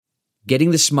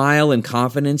Getting the smile and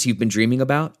confidence you've been dreaming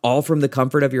about, all from the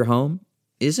comfort of your home,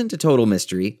 isn't a total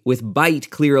mystery with Byte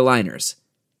clear aligners.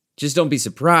 Just don't be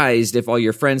surprised if all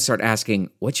your friends start asking,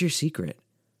 "What's your secret?"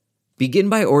 Begin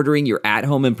by ordering your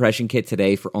at-home impression kit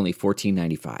today for only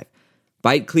 $14.95.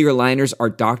 Byte clear aligners are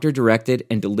doctor-directed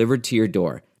and delivered to your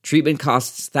door. Treatment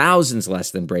costs thousands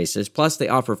less than braces, plus they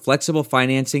offer flexible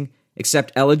financing,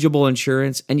 accept eligible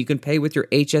insurance, and you can pay with your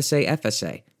HSA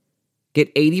FSA. Get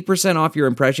 80% off your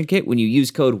impression kit when you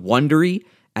use code WONDERY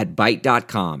at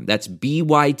Byte.com. That's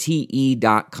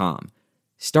BYTE.com.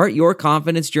 Start your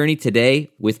confidence journey today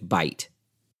with Byte.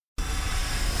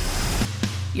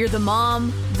 You're the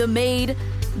mom, the maid,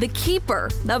 the keeper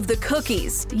of the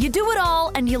cookies. You do it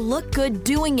all and you look good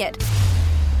doing it.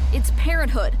 It's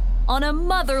parenthood on a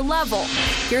mother level.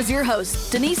 Here's your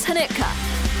host, Denise Hanitka.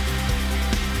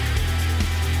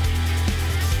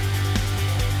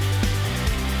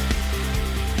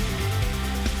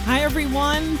 Hi,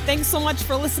 everyone. Thanks so much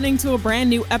for listening to a brand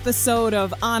new episode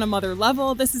of On a Mother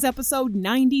Level. This is episode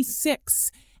 96,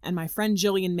 and my friend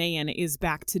Jillian Mayen is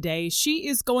back today. She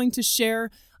is going to share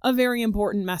a very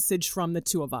important message from the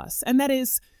two of us, and that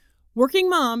is working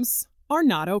moms are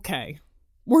not okay.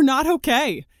 We're not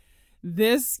okay.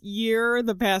 This year,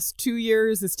 the past 2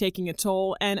 years, is taking a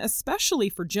toll, and especially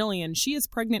for Jillian, she is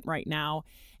pregnant right now,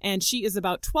 and she is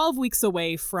about 12 weeks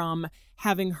away from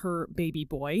having her baby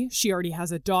boy. She already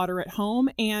has a daughter at home,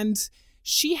 and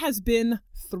she has been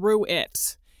through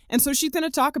it. And so she's going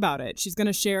to talk about it. She's going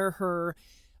to share her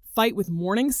fight with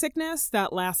morning sickness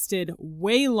that lasted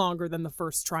way longer than the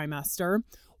first trimester,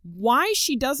 why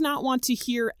she does not want to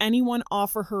hear anyone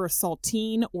offer her a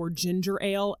saltine or ginger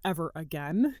ale ever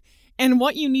again, and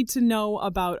what you need to know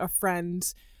about a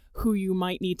friend who you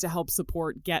might need to help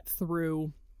support get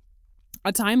through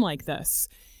a time like this.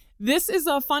 This is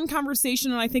a fun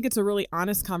conversation, and I think it's a really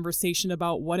honest conversation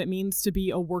about what it means to be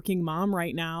a working mom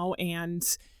right now and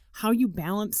how you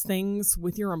balance things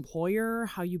with your employer,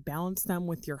 how you balance them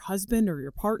with your husband or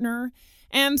your partner.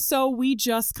 And so we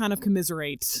just kind of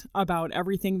commiserate about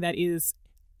everything that is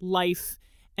life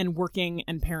and working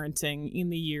and parenting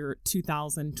in the year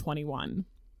 2021.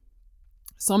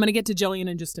 So I'm going to get to Jillian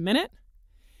in just a minute,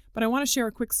 but I want to share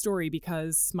a quick story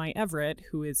because my Everett,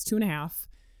 who is 2.5,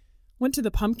 went to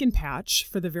the pumpkin patch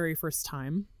for the very first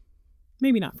time.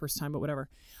 Maybe not first time, but whatever.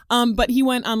 But he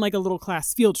went on like a little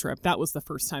class field trip. That was the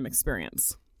first time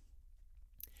experience.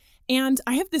 And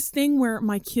I have this thing where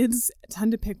my kids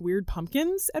tend to pick weird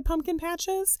pumpkins at pumpkin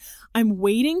patches. I'm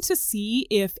waiting to see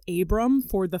if Abram,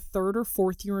 for the 3rd or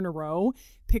 4th year in a row,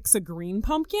 picks a green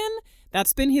pumpkin.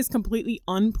 That's been his completely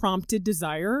unprompted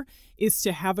desire, is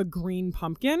to have a green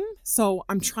pumpkin. So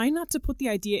I'm trying not to put the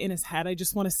idea in his head. I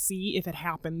just want to see if it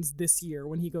happens this year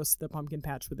when he goes to the pumpkin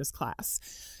patch with his class.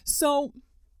 So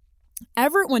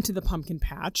Everett went to the pumpkin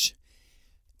patch,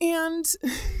 and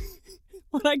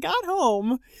when I got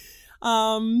home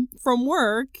from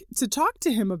work to talk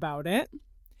to him about it,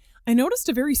 I noticed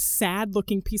a very sad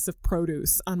looking piece of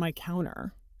produce on my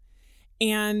counter.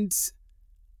 And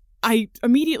I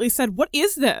immediately said, "What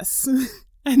is this?"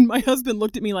 And my husband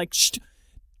looked at me like, "Shh,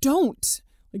 don't.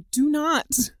 Like, do not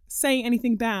say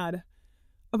anything bad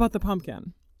about the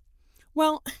pumpkin."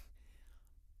 Well,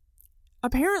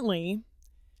 apparently,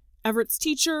 Everett's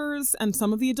teachers and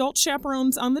some of the adult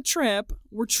chaperones on the trip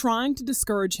were trying to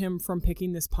discourage him from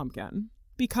picking this pumpkin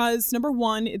because, number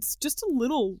one, it's just a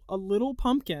little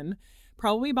pumpkin,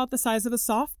 probably about the size of a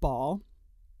softball.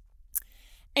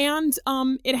 And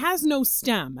it has no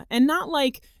stem, and not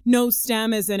like no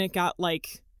stem as in it got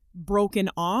like broken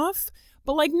off,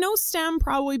 but like no stem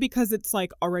probably because it's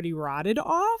like already rotted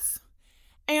off.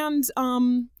 And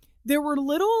there were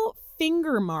little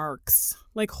finger marks,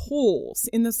 like holes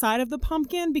in the side of the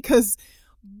pumpkin, because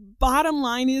bottom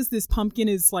line is this pumpkin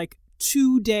is like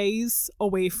 2 days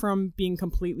away from being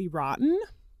completely rotten.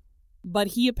 But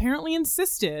he apparently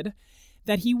insisted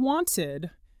that he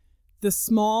wanted the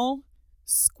small,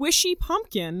 squishy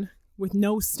pumpkin with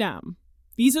no stem.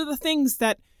 These are the things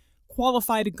that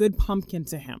qualified a good pumpkin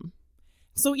to him.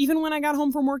 So even when I got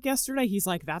home from work yesterday, he's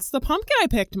like, "That's the pumpkin I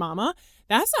picked, Mama.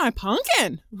 That's my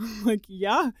pumpkin." I'm like,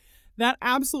 yeah, that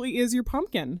absolutely is your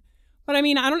pumpkin. But I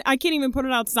mean, I can't even put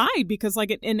it outside because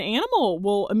like an animal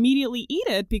will immediately eat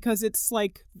it because it's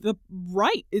like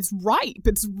it's ripe.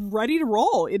 It's ready to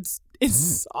roll. It's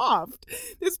soft.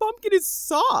 This pumpkin is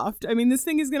soft. I mean, this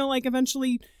thing is going to like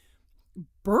eventually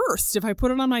burst if I put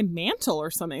it on my mantle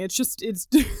or something. It's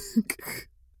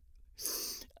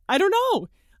I don't know.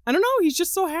 He's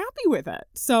just so happy with it.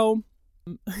 So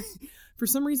for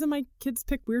some reason, my kids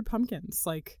pick weird pumpkins.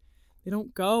 Like They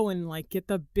don't go and like get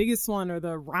the biggest one or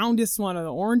the roundest one or the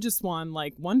orangest one.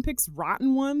 Like one picks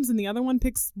rotten ones and the other one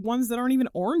picks ones that aren't even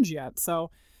orange yet.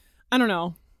 So I don't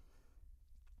know.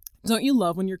 Don't you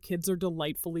love when your kids are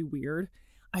delightfully weird?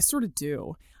 I sort of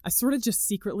do. I sort of just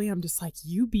secretly, I'm just like,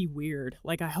 you be weird.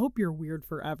 Like, I hope you're weird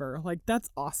forever. Like, that's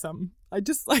awesome. I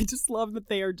just love that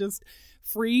they are just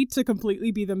free to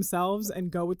completely be themselves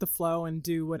and go with the flow and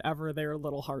do whatever their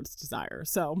little hearts desire.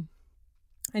 So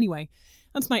anyway,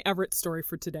 that's my Everett story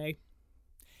for today.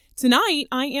 Tonight,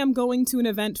 I am going to an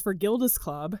event for Gilda's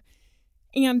Club,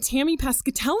 and Tammy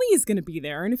Pescatelli is going to be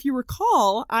there. And if you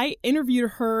recall, I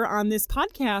interviewed her on this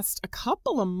podcast a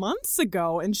couple of months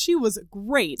ago, and she was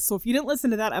great. So if you didn't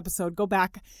listen to that episode, go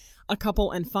back a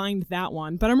couple and find that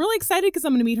one. But I'm really excited because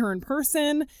I'm going to meet her in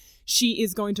person. She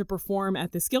is going to perform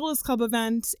at this Gilda's Club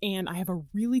event, and I have a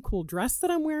really cool dress that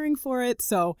I'm wearing for it.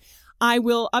 So I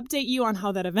will update you on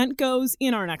how that event goes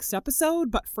in our next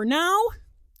episode. But for now,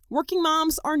 working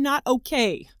moms are not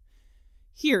okay.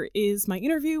 Here is my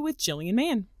interview with Jillian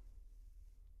Mann.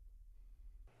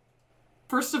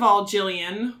 First of all,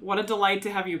 Jillian, what a delight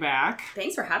to have you back.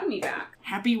 Thanks for having me back.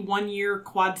 Happy 1 year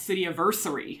Quad City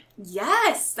anniversary.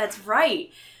 Yes, that's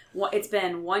right. Well, it's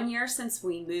been 1 year since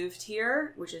we moved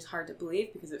here, which is hard to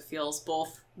believe because it feels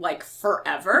both like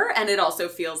forever and it also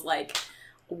feels like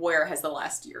where has the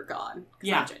last year gone?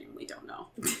 Yeah. I genuinely don't know.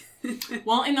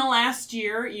 Well, in the last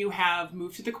year, you have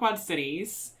moved to the Quad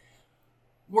Cities,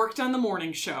 worked on the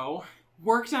morning show,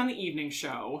 worked on the evening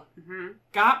show,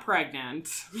 got pregnant.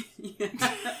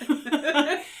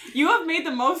 You have made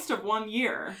the most of 1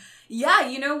 year. Yeah,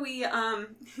 you know, we,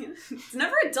 it's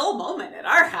never a dull moment at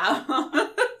our house.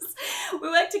 We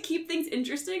like to keep things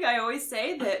interesting. I always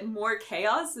say that more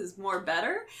chaos is more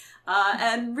better.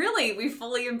 And really, we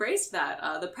fully embraced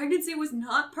that. The pregnancy was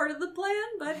not part of the plan,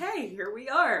 but hey, here we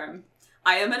are.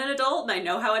 I am an adult and I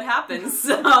know how it happens,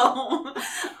 so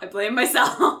I blame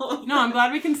myself. No, I'm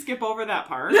glad we can skip over that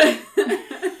part.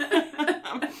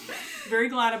 Very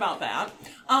glad about that.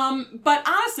 But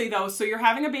honestly, though, so you're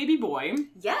having a baby boy.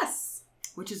 Yes.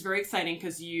 Which is very exciting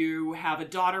because you have a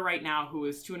daughter right now who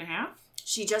is 2.5.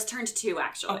 She just turned 2,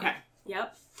 actually. Okay.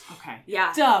 Yep. Okay.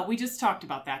 Yeah. Duh, we just talked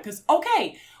about that because,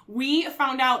 okay, we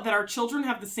found out that our children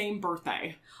have the same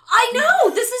birthday. I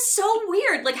know! This is so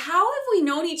weird. Like, how have we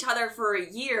known each other for a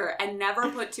year and never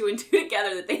put 2 and 2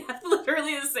 together that they have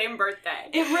literally the same birthday?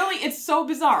 It's so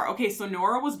bizarre. Okay, so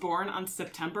Nora was born on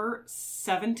September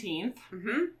 17th,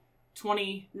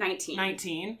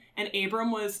 2019, and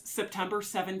Abram was September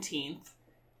 17th,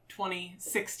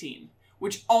 2016.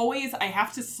 Which always, I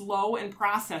have to slow and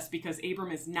process because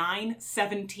Abram is 9,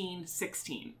 17,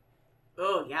 16.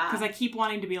 Oh, yeah. Because I keep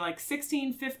wanting to be like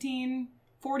 16, 15,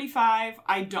 45.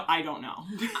 I don't know.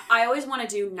 I always want to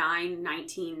do 9,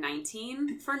 19,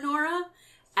 19 for Nora.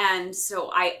 And so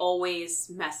I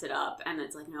always mess it up. And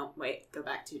it's like, no, wait, go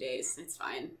back 2 days. It's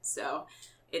fine. So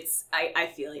it's, I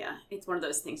feel ya. It's one of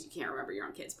those things you can't remember your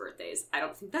own kids' birthdays. I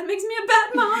don't think that makes me a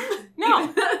bad mom.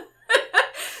 No.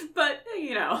 But,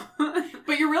 you know.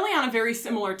 But you're really on a very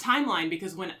similar timeline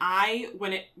because when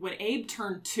Abe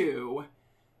turned 2,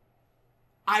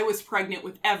 I was pregnant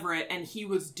with Everett and he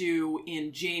was due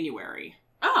in January.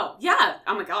 Oh, yeah.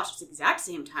 Oh my gosh, it's the exact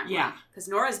same timeline. Yeah. Because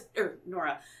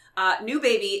new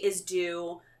baby is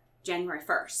due January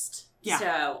 1st. Yeah.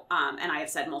 So, and I have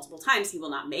said multiple times he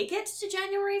will not make it to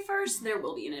January 1st. There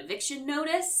will be an eviction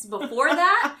notice before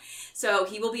that. So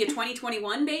he will be a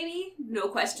 2021 baby. No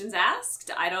questions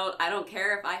asked. I don't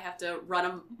care if I have to run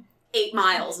him 8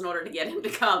 miles in order to get him to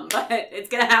come, but it's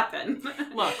going to happen.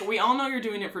 Look, we all know you're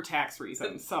doing it for tax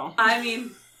reasons, so. I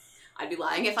mean, I'd be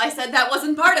lying if I said that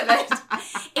wasn't part of it.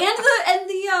 And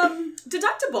the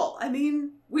deductible. I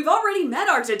mean, we've already met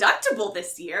our deductible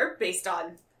this year based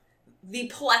on the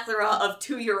plethora of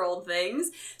 2-year-old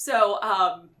things. So,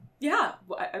 yeah,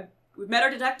 we've met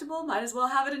our deductible. Might as well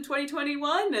have it in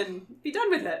 2021 and be done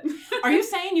with it. Are you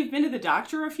saying you've been to the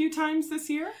doctor a few times this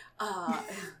year?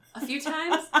 A few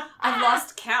times? I've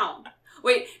lost count.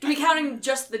 Wait, do we counting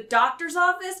just the doctor's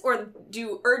office or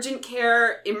do urgent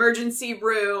care, emergency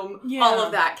room, all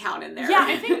of that count in there? Yeah,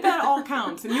 I think that all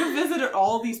counts. And you visited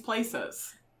all these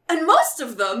places. And most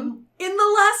of them in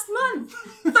the last month.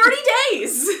 30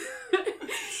 days.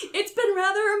 It's been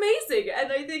rather amazing.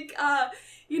 And I think,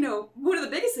 one of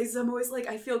the biggest things is I'm always like,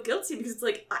 I feel guilty because it's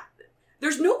like,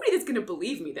 there's nobody that's going to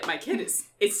believe me that my kid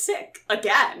is sick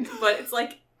again. But it's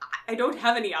like, I don't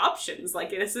have any options. Like,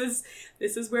 this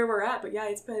is where we're at. But yeah,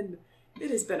 it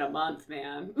has been a month,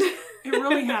 man. It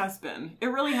really has been. It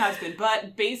really has been.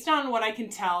 But based on what I can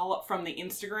tell from the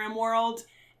Instagram world,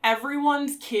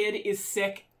 everyone's kid is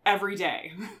sick every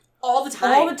day. All the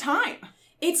time. All the time.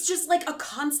 it's just like a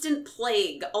constant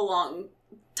plague along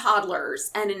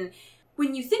toddlers. And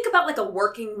when you think about like a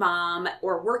working mom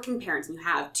or working parents, and you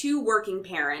have 2 working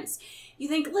parents, you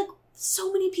think like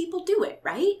so many people do it,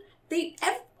 right?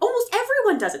 Almost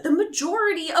everyone does it. The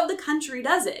majority of the country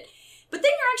does it. But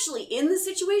then you're actually in the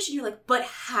situation, you're like, but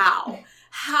how?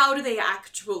 How do they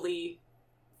actually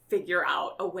figure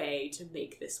out a way to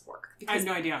make this work? Because I have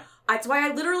no idea. That's why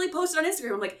I literally posted on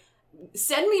Instagram. I'm like,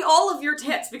 send me all of your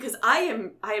tips, because I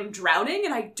am drowning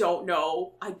and I don't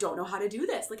know how to do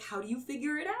this. Like, how do you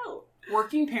figure it out?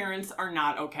 Working parents are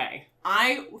not okay.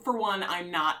 I, for one,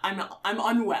 I'm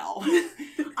unwell.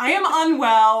 I am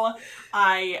unwell.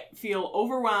 I feel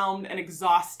overwhelmed and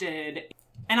exhausted.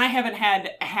 And I haven't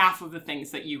had half of the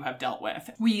things that you have dealt with.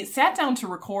 We sat down to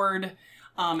record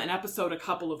an episode a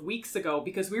couple of weeks ago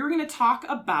because we were going to talk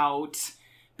about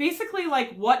basically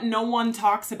like what no one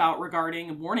talks about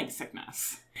regarding morning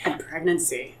sickness. And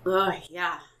pregnancy. Ugh,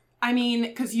 yeah. I mean,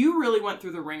 because you really went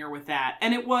through the ringer with that.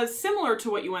 And it was similar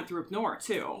to what you went through with Nora,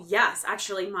 too. Yes,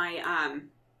 actually, my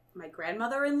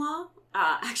grandmother-in-law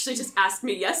actually just asked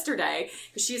me yesterday,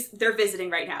 because they're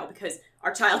visiting right now because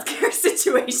our childcare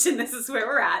situation, this is where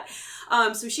we're at.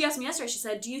 So she asked me yesterday, she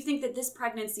said, do you think that this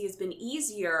pregnancy has been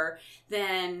easier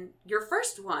than your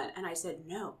first one? And I said,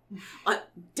 no,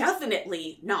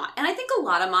 definitely not. And I think a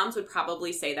lot of moms would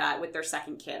probably say that with their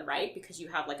second kid, right? Because you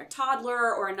have like a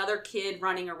toddler or another kid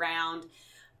running around.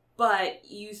 But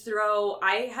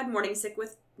I had morning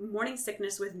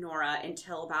sickness with Nora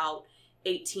until about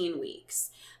 18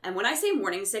 weeks. And when I say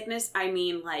morning sickness, I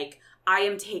mean like I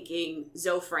am taking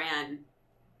Zofran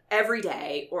every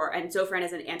day, and Zofran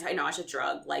is an anti-nausea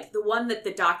drug, like the one that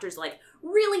the doctors like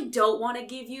really don't want to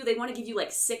give you. They want to give you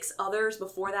like 6 others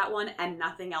before that one, and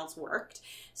nothing else worked.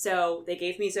 So they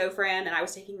gave me Zofran, and I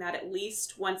was taking that at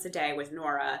least once a day with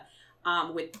Nora.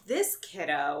 With this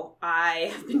kiddo,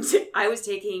 I was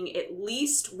taking at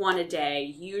least 1 a day,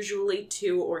 usually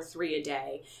 2 or 3 a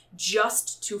day,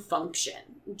 just to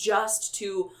function, just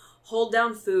to hold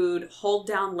down food, hold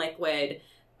down liquid,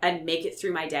 and make it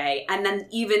through my day. And then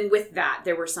even with that,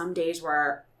 there were some days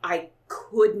where I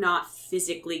could not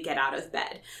physically get out of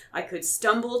bed. I could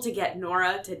stumble to get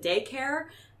Nora to daycare,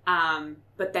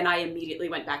 but then I immediately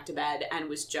went back to bed and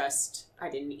I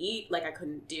didn't eat, like I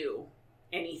couldn't do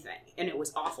anything. And it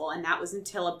was awful. And that was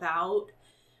until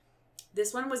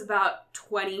this one was about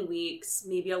 20 weeks,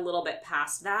 maybe a little bit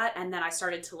past that. And then I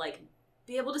started to like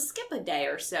be able to skip a day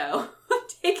or so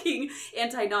taking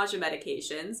anti-nausea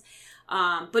medications.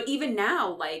 But even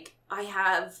now, like I've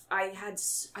had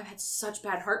such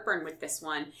bad heartburn with this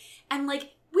one, and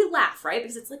like we laugh, right?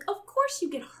 Because it's like, of course you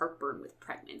get heartburn with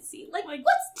pregnancy. Like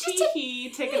what's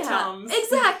take a Tums.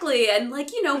 Exactly. And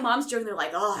like, you know, moms joke, they're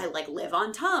like, oh, I like live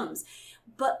on Tums.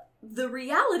 But the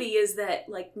reality is that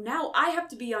like now I have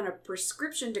to be on a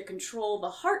prescription to control the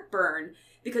heartburn,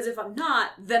 because if I'm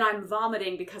not, then I'm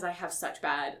vomiting because I have such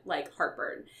bad like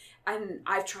heartburn. And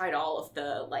I've tried all of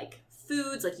the like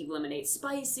foods, like you eliminate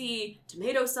spicy,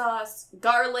 tomato sauce,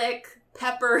 garlic,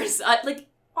 peppers, like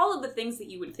all of the things that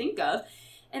you would think of.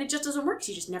 And it just doesn't work.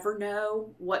 So you just never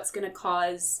know what's going to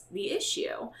cause the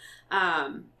issue.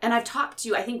 And I've talked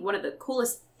to, I think one of the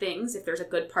coolest things, if there's a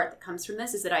good part that comes from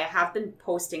this, is that I have been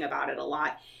posting about it a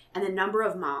lot. And the number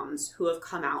of moms who have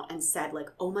come out and said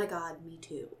like, oh my God, me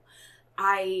too.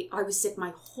 I was sick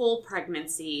my whole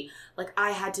pregnancy. Like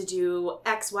I had to do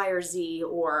X, Y, or Z,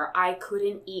 or I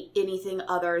couldn't eat anything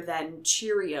other than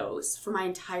Cheerios for my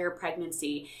entire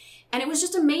pregnancy. And it was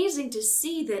just amazing to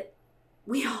see that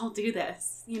we all do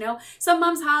this, you know? Some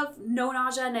moms have no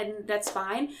nausea and that's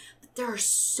fine. But there are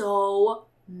so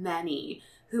many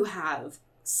who have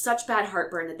such bad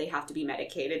heartburn that they have to be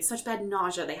medicated, such bad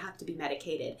nausea they have to be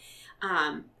medicated.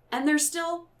 And they're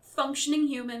still functioning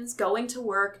humans, going to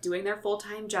work, doing their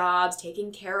full-time jobs,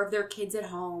 taking care of their kids at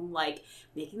home, like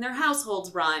making their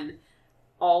households run,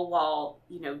 all while,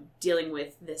 you know, dealing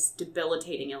with this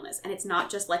debilitating illness. And it's not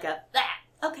just like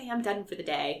okay, I'm done for the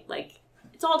day. Like,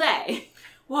 it's all day.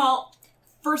 Well,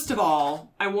 first of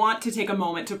all, I want to take a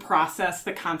moment to process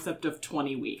the concept of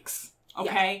 20 weeks.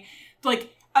 Okay? Yeah.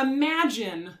 Like,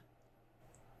 imagine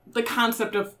the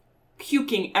concept of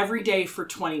puking every day for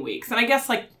 20 weeks. And I guess,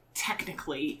 like,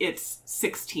 technically it's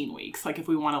 16 weeks. Like, if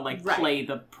we want to, like, play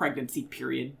the pregnancy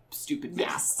period stupid math.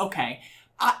 Yes. Okay.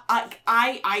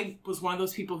 I was one of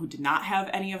those people who did not have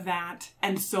any of that.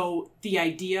 And so the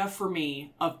idea for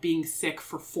me of being sick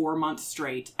for 4 months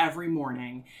straight every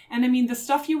morning, and I mean, the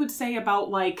stuff you would say about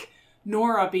like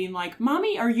Nora being like,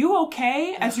 Mommy, are you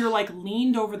okay? As you're like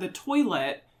leaned over the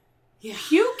toilet,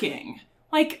 puking.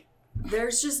 Like,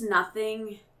 there's just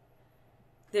nothing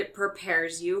that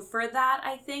prepares you for that,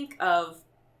 I think, of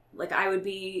Like, I would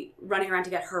be running around to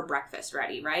get her breakfast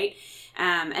ready, right?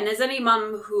 And as any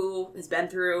mom who has been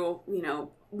through, you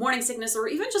know, morning sickness or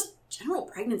even just general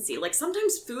pregnancy, like,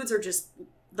 sometimes foods are just,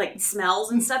 like,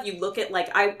 smells and stuff. You look at, like,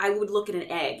 I would look at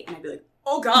an egg and I'd be like,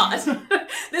 oh, God,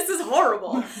 this is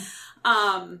horrible.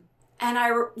 And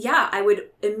I would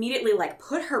immediately, like,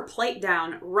 put her plate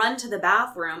down, run to the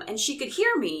bathroom, and she could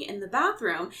hear me in the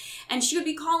bathroom, and she would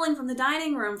be calling from the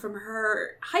dining room from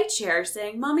her high chair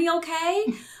saying, Mommy,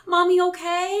 okay? Mommy,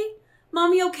 okay?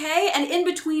 Mommy, okay? And in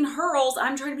between hurls,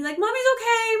 I'm trying to be like, Mommy's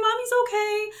okay, Mommy's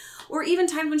okay. Or even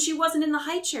times when she wasn't in the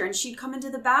high chair and she'd come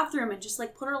into the bathroom and just,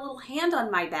 like, put her little hand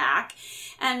on my back.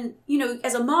 And, you know,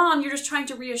 as a mom, you're just trying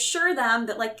to reassure them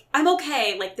that, like, I'm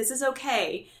okay, like, this is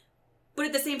okay. But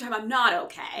at the same time, I'm not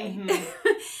okay.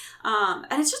 Mm-hmm.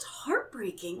 And it's just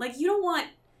heartbreaking. Like, you don't want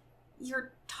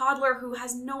your toddler who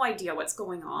has no idea what's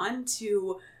going on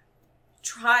to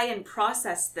try and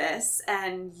process this.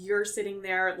 And you're sitting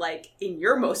there, like, in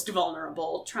your most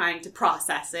vulnerable, trying to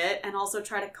process it and also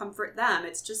try to comfort them.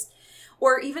 It's just,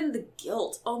 or even the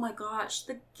guilt. Oh my gosh,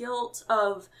 the guilt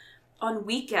of, on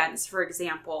weekends, for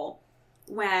example,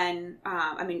 when,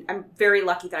 I mean, I'm very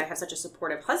lucky that I have such a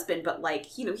supportive husband, but,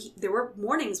 like, you know, there were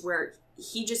mornings where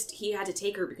he had to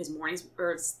take her because mornings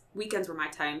or weekends were my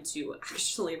time to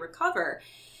actually recover.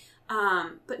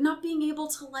 But not being able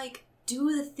to, like,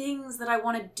 do the things that I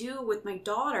want to do with my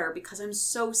daughter because I'm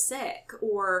so sick,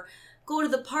 or go to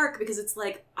the park because it's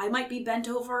like, I might be bent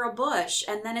over a bush.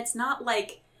 And then it's not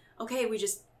like, okay, we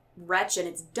just retch and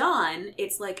it's done.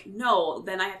 It's like, no,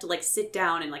 then I have to, like, sit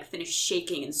down and, like, finish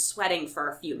shaking and sweating for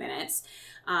a few minutes.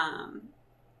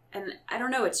 And I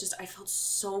don't know, it's just, I felt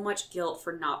so much guilt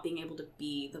for not being able to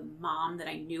be the mom that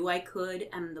I knew I could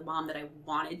and the mom that I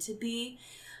wanted to be.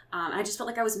 I just felt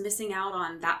like I was missing out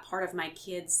on that part of my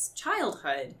kid's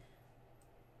childhood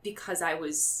because I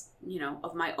was, you know,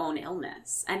 of my own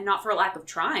illness, and not for a lack of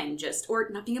trying, just, or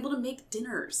not being able to make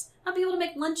dinners, not being able to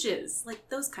make lunches, like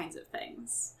those kinds of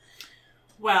things.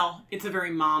 Well, it's a very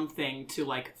mom thing to,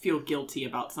 like, feel guilty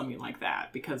about something like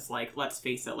that because, like, let's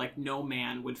face it, like, no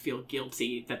man would feel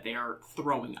guilty that they are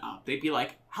throwing up. They'd be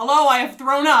like, hello, I have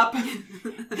thrown up.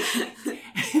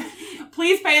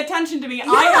 Please pay attention to me.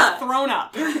 Yeah. I have thrown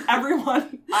up.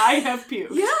 Everyone, I have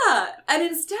puked. Yeah. And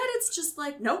instead it's just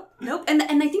like, nope. And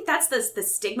I think that's the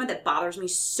stigma that bothers me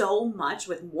so much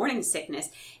with morning sickness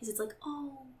is it's like,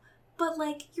 oh, but,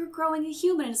 like, you're growing a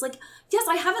human. And it's like, yes,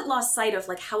 I haven't lost sight of,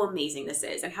 like, how amazing this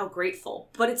is and how grateful.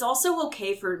 But it's also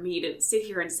okay for me to sit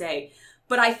here and say,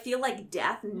 but I feel like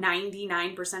death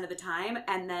 99% of the time.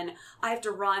 And then I have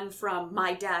to run from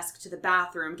my desk to the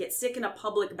bathroom, get sick in a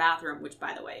public bathroom, which,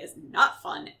 by the way, is not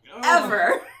fun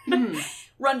ever.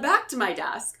 Run back to my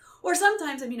desk. Or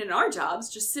sometimes, I mean, in our jobs,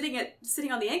 just sitting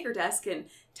on the anchor desk and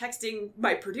texting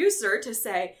my producer to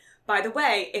say, by the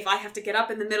way, if I have to get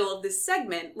up in the middle of this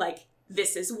segment, like,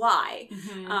 this is why.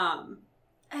 Mm-hmm.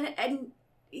 And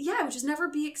yeah, it would just never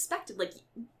be expected. Like,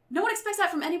 no one expects that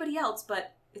from anybody else,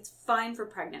 but it's fine for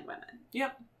pregnant women.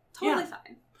 Yep. Totally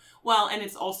fine. Well, and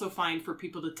it's also fine for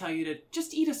people to tell you to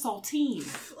just eat a saltine.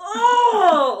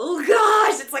 Oh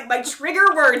gosh, it's like my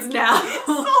trigger words now.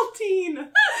 Saltine.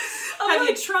 Have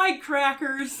you tried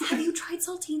crackers? Have you tried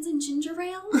saltines and ginger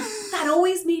ale? That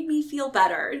always made me feel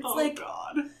better. It's like,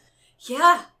 God.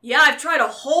 Yeah, I've tried a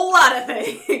whole lot of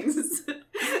things.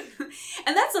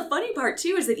 And that's the funny part,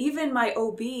 too, is that even my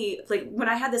OB, like, when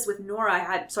I had this with Nora,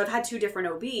 I've had 2 different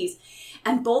OBs,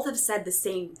 and both have said the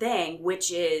same thing,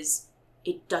 which is,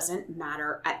 it doesn't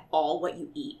matter at all what you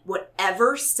eat.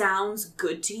 Whatever sounds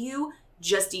good to you,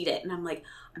 just eat it. And I'm like,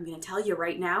 I'm going to tell you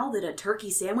right now that a turkey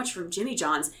sandwich from Jimmy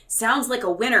John's sounds like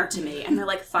a winner to me. And they're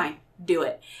like, fine, do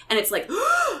it. And it's like,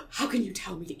 how can you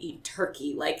tell me to eat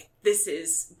turkey? Like, this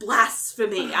is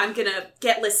blasphemy. I'm going to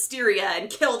get listeria and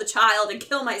kill the child and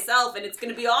kill myself, and it's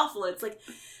going to be awful. It's like,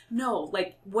 no,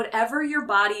 like, whatever your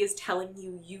body is telling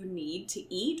you need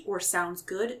to eat or sounds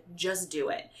good, just do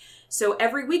it. So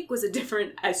every week was a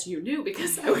different SU knew,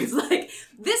 because I was like,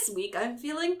 this week I'm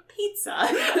feeling pizza.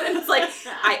 And it's like,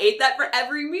 I ate that for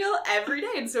every meal, every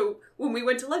day. And so when we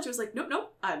went to lunch, it was like,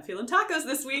 nope, I'm feeling tacos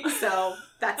this week. So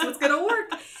that's what's going to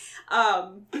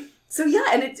work. So yeah,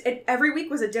 and it every week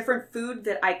was a different food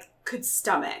that I could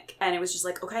stomach. And it was just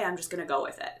like, okay, I'm just going to go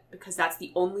with it, because that's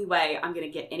the only way I'm going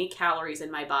to get any calories in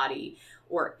my body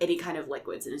or any kind of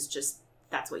liquids. And it's just,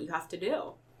 that's what you have to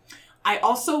do. I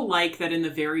also like that in the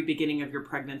very beginning of your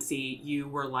pregnancy, you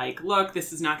were like, look,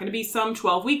 this is not going to be some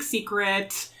 12-week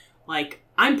secret. Like,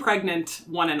 I'm pregnant,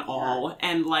 one and all.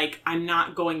 And, like, I'm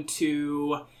not going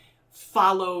to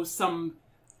follow some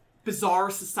bizarre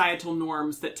societal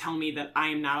norms that tell me that I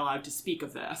am not allowed to speak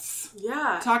of this.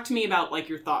 Yeah. Talk to me about, like,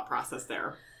 your thought process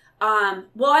there.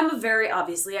 Well,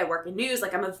 obviously I work in news.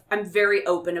 Like, I'm very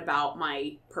open about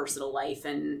my personal life,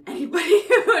 and anybody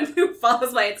who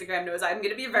follows my Instagram knows I'm going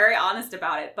to be very honest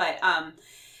about it. But,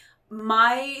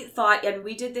 my thought, and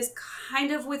we did this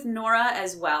kind of with Nora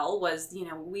as well, was, you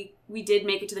know, we did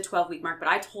make it to the 12-week mark, but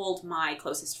I told my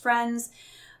closest friends,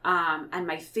 and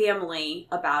my family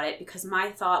about it, because my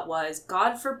thought was,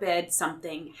 God forbid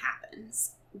something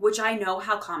happens, which I know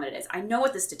how common it is. I know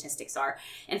what the statistics are.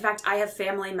 In fact, I have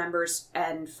family members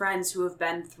and friends who have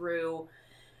been through,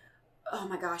 oh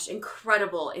my gosh,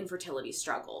 incredible infertility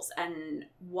struggles and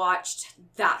watched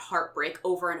that heartbreak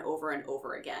over and over and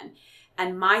over again.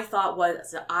 And my thought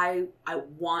was, I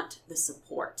want the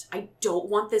support. I don't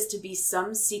want this to be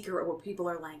some secret where people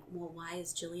are like, well, why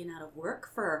is Jillian out of work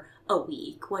for a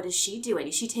week? What is she doing?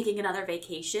 Is she taking another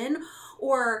vacation?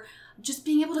 Or just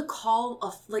being able to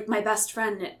call my best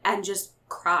friend and just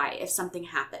cry if something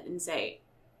happened and say,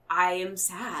 I am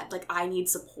sad. Like, I need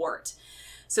support.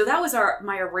 So that was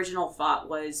my original thought,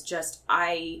 was just,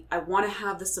 I want to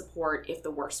have the support if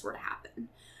the worst were to happen.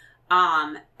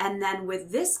 And then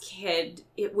with this kid,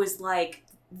 it was like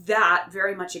that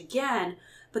very much again.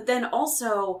 But then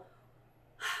also,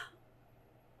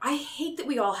 I hate that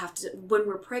we all have to, when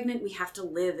we're pregnant, we have to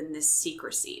live in this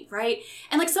secrecy, right?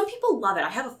 And like, some people love it. I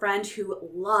have a friend who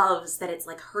loves that it's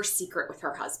like her secret with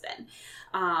her husband.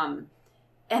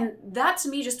 And that to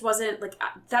me just wasn't like,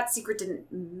 that secret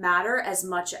didn't matter as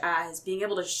much as being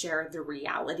able to share the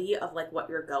reality of like what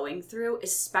you're going through,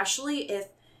 especially if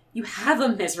you have a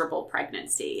miserable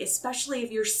pregnancy, especially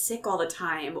if you're sick all the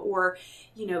time, or,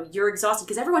 you know, you're exhausted.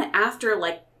 Because everyone after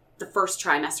like the first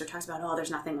trimester talks about, oh, there's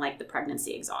nothing like the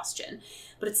pregnancy exhaustion.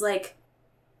 But it's like,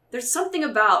 there's something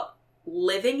about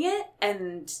living it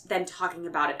and then talking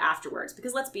about it afterwards.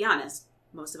 Because let's be honest,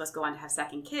 most of us go on to have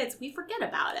second kids, we forget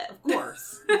about it. Of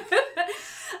course.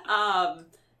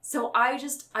 So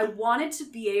I wanted to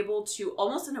be able to,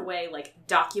 almost in a way, like,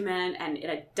 document and in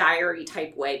a diary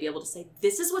type way, be able to say,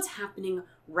 this is what's happening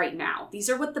right now. These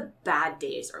are what the bad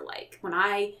days are like. When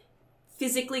I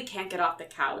physically can't get off the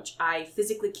couch, I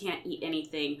physically can't eat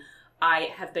anything, I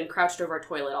have been crouched over a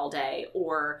toilet all day,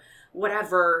 or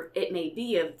whatever it may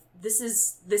be, of this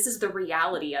is the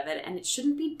reality of it, and it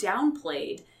shouldn't be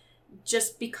downplayed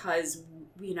just because,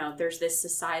 you know, there's this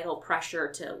societal pressure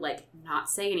to like not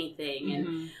say anything.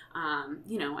 And,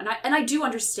 you know, and I do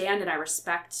understand and I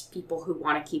respect people who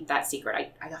want to keep that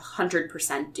secret. I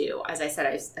 100% do. As I said,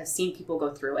 I've seen people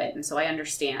go through it. And so I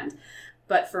understand.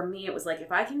 But for me, it was like,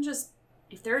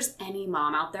 if there's any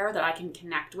mom out there that I can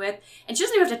connect with, and she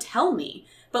doesn't even have to tell me,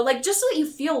 but like, just so that you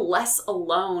feel less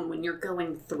alone when you're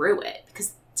going through it.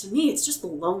 Because to me, it's just the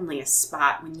loneliest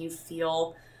spot when you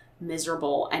feel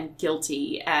miserable and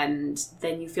guilty, and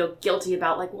then you feel guilty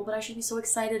about like, well, but I should be so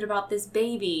excited about this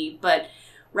baby, but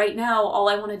right now all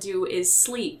I want to do is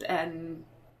sleep and,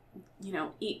 you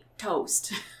know, eat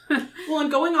toast. Well, and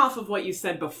going off of what you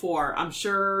said before, I'm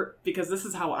sure, because this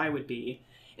is how I would be,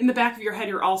 in the back of your head,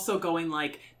 you're also going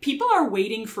like, people are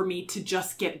waiting for me to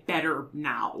just get better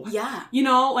now. Yeah. You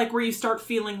know, like where you start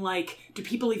feeling like, do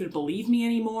people even believe me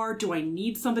anymore? Do I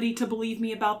need somebody to believe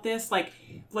me about this? Like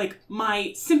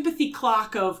my sympathy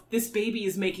clock of this baby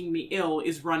is making me ill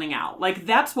is running out. Like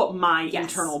that's what my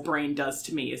internal brain does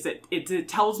to me, is it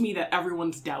tells me that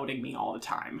everyone's doubting me all the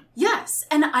time. Yes.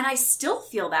 And I still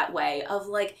feel that way of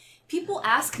like, people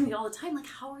ask me all the time, like,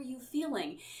 how are you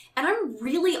feeling? And I'm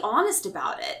really honest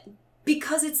about it,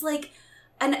 because it's like,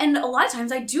 and a lot of times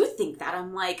I do think that.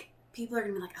 I'm like, people are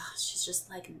going to be like, oh, she's just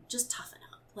like, just toughen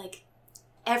up. Like,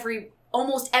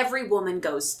 almost every woman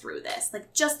goes through this.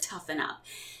 Like, just toughen up.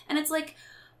 And it's like,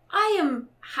 I am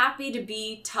happy to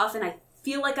be tough, and I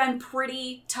feel like I'm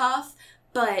pretty tough,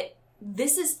 but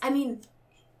this is,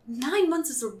 9 months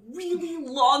is a really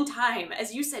long time.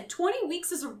 As you said, 20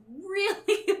 weeks is a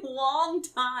really long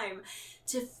time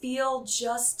to feel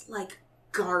just like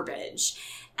garbage.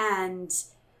 And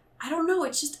I don't know,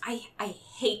 it's just, I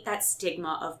hate that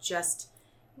stigma of just,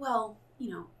 well, you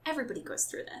know, everybody goes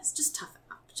through this. Just toughen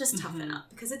up. Just toughen up.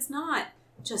 Because it's not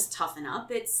just toughen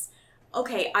up. It's,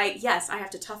 okay, I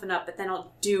have to toughen up, but then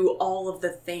I'll do all of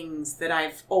the things that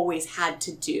I've always had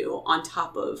to do on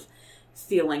top of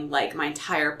feeling like my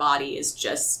entire body is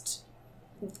just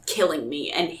killing me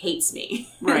and hates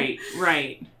me.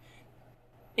 Right.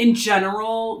 In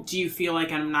general, do you feel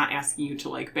like, and I'm not asking you to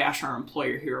like bash our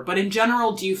employer here, but in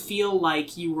general, do you feel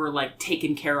like you were like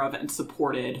taken care of and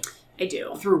supported? I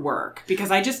do. Through work?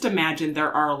 Because I just imagine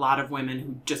there are a lot of women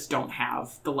who just don't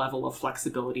have the level of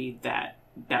flexibility that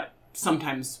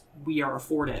sometimes we are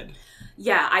afforded.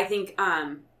 Yeah, I think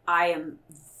I am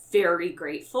very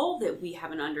grateful that we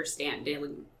have an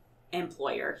understanding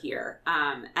employer here.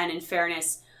 And in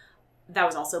fairness, that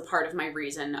was also part of my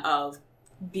reason of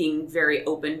being very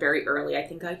open very early. I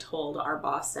think I told our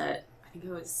boss at, I think it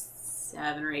was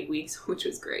 7 or 8 weeks, which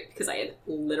was great because I had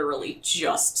literally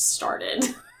just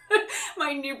started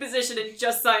my new position and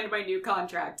just signed my new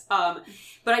contract.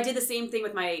 But I did the same thing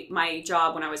with my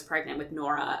job when I was pregnant with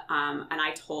Nora. And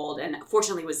I told, and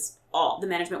fortunately the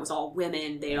management was all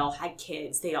women. They all had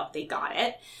kids. They got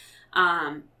it.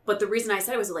 But the reason I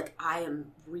said it was like, I am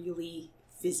really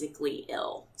physically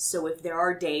ill. So if there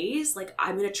are days, like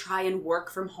I'm going to try and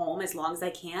work from home as long as I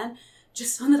can,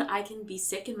 just so that I can be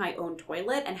sick in my own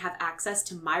toilet and have access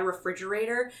to my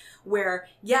refrigerator where,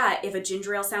 yeah, if a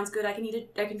ginger ale sounds good, I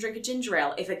can drink a ginger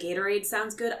ale. If a Gatorade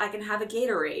sounds good, I can have a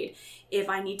Gatorade. If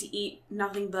I need to eat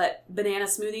nothing but banana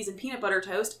smoothies and peanut butter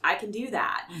toast, I can do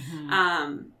that.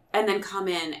 Mm-hmm. And then come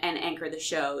in and anchor the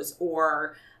shows.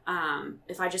 Or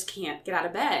if I just can't get out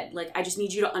of bed, like I just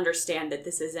need you to understand that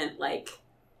this isn't like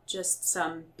just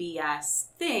some BS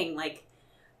thing. Like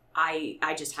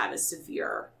I just have a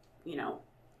severe,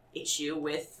 issue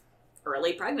with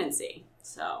early pregnancy.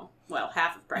 So, well,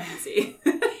 half of pregnancy.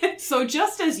 So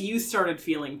just as you started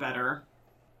feeling better,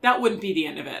 that wouldn't be the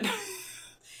end of it.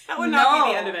 That would not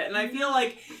be the end of it. And I feel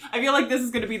like this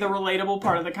is going to be the relatable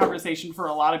part of the conversation for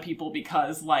a lot of people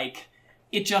because, like,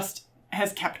 it just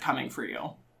has kept coming for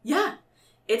you. Yeah.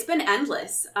 It's been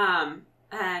endless.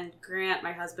 And Grant,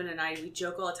 my husband, and I, we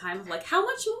joke all the time of like, how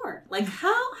much more? Like,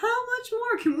 how much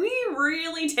more can we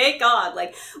really take on?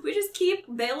 Like, we just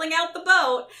keep bailing out the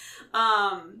boat.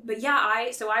 But yeah,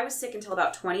 I was sick until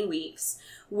about 20 weeks,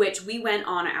 which we went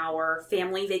on our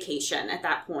family vacation at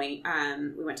that point.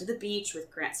 We went to the beach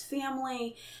with Grant's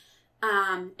family.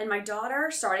 And my daughter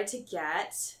started to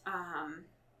get,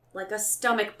 like a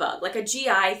stomach bug, like a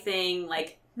GI thing,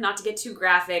 like, not to get too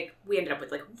graphic, we ended up with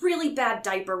like really bad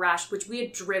diaper rash, which we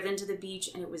had driven to the beach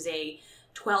and it was a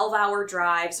 12-hour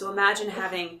drive. So imagine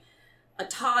having a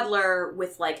toddler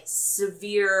with like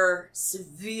severe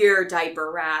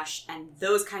diaper rash and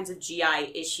those kinds of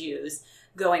GI issues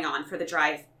going on for the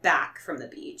drive back from the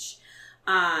beach.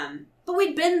 But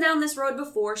we'd been down this road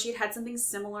before. She had something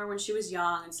similar when she was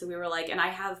young. And so we were like, and I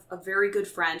have a very good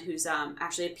friend who's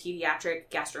actually a pediatric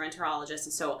gastroenterologist.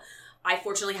 And so I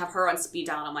fortunately have her on speed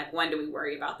dial. And I'm like, when do we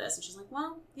worry about this? And she's like,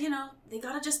 well, they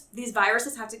gotta these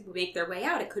viruses have to make their way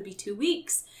out. It could be 2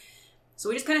 weeks. So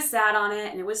we just kind of sat on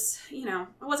it and it was, it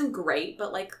wasn't great,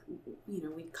 but like,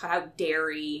 we cut out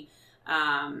dairy.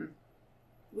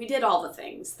 We did all the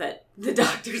things that the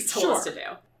doctors told us to do.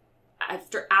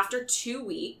 After 2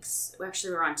 weeks, actually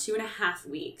we were on 2.5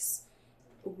 weeks,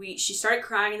 she started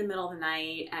crying in the middle of the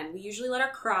night and we usually let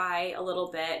her cry a little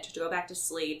bit to go back to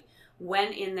sleep.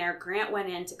 Went in there, Grant went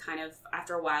in to kind of,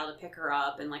 after a while, to pick her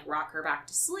up and like rock her back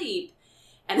to sleep.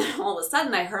 And then all of a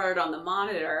sudden I heard on the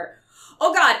monitor,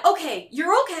 oh God, okay,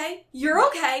 you're okay, you're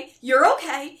okay, you're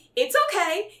okay, it's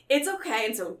okay, it's okay.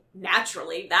 And so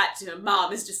naturally that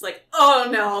mom is just like, oh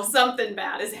no, something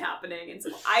bad is happening. And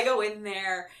so I go in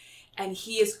there and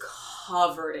he is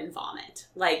covered in vomit.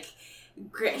 Like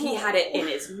he had it in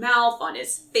his mouth, on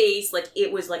his face, like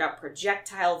it was like a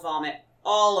projectile vomit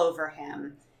all over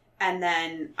him. And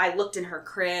then I looked in her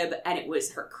crib and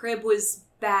her crib was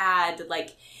bad.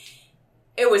 Like,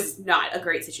 it was not a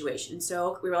great situation.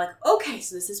 So we were like, okay,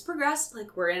 so this has progressed.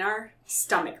 Like, we're in our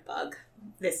stomach bug.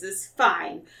 This is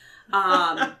fine.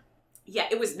 Yeah,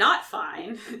 it was not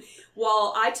fine.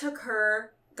 Well, I took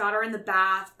her, got her in the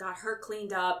bath, got her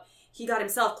cleaned up. He got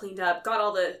himself cleaned up, got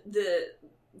all the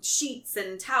sheets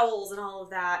and towels and all of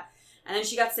that. And then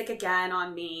she got sick again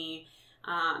on me.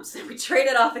 So then we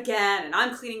traded off again and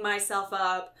I'm cleaning myself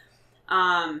up.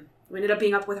 We ended up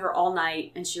being up with her all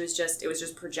night and it was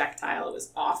just projectile. It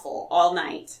was awful all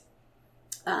night.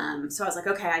 So I was like,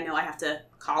 okay, I know I have to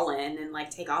call in and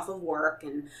like take off of work.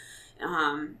 And,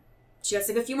 she got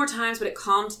sick a few more times, but it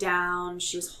calmed down.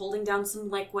 She was holding down some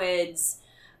liquids,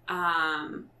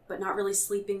 but not really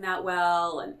sleeping that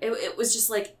well. And it was just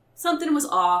like something was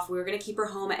off. We were going to keep her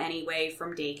home anyway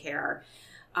from daycare.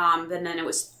 And then it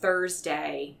was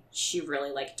Thursday, she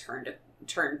really like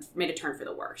made a turn for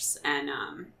the worse. And,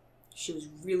 she was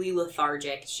really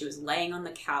lethargic. She was laying on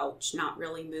the couch, not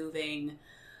really moving.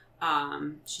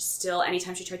 She still,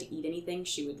 anytime she tried to eat anything,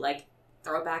 she would like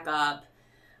throw it back up.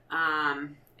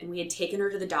 And we had taken her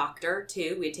to the doctor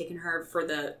too. We had taken her for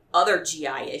the other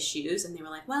GI issues and they were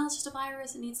like, well, it's just a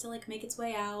virus. It needs to like make its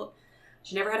way out.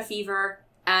 She never had a fever.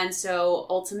 And so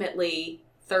ultimately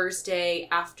Thursday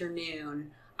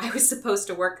afternoon, I was supposed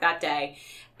to work that day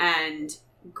and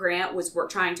Grant was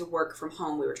trying to work from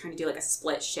home. We were trying to do like a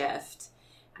split shift.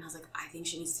 And I was like, I think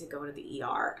she needs to go to the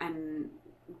ER. And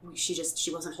she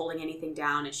wasn't holding anything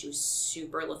down, and she was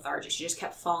super lethargic. She just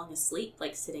kept falling asleep,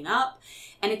 like sitting up.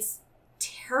 And it's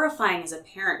terrifying as a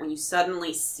parent when you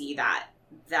suddenly see that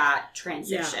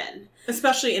transition. Yeah.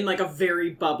 Especially in like a very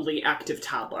bubbly, active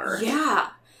toddler. Yeah.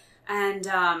 And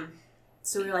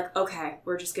so we were like, okay,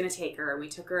 we're just going to take her. And we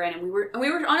took her in, and we were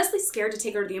honestly scared to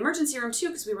take her to the emergency room too,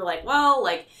 because we were like, well,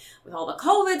 like with all the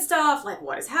COVID stuff, like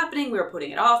what is happening? We were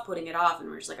putting it off. And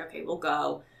we were just like, okay, we'll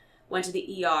go. Went to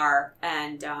the ER,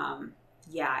 and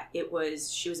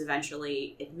she was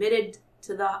eventually admitted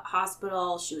to the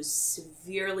hospital. She was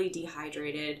severely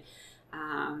dehydrated.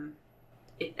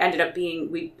 It ended up being,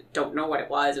 we don't know what it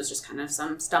was. It was just kind of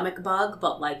some stomach bug,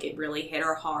 but like it really hit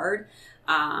her hard.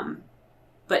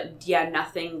 But yeah,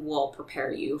 nothing will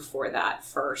prepare you for that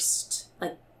first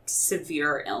like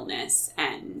severe illness.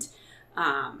 And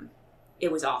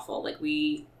it was awful. Like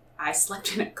I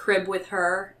slept in a crib with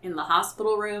her in the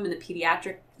hospital room in the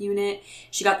pediatric unit.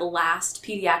 She got the last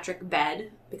pediatric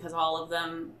bed because all of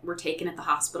them were taken at the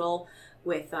hospital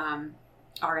with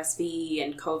RSV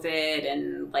and COVID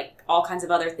and like all kinds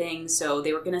of other things. So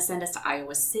they were going to send us to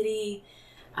Iowa City.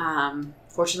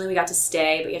 Fortunately, we got to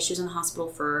stay. But yeah, she was in the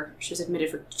hospital she was admitted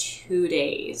for 2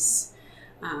 days.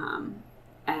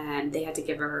 And they had to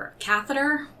give her a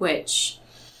catheter, which...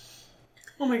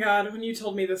 Oh my God, when you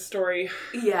told me this story.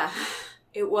 Yeah,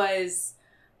 it was,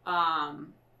 I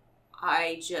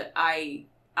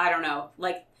don't know,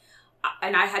 like,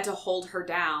 and I had to hold her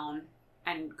down,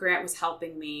 and Grant was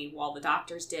helping me while the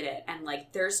doctors did it, and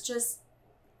like, there's just,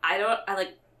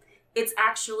 it's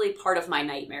actually part of my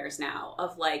nightmares now,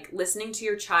 of like, listening to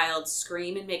your child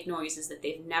scream and make noises that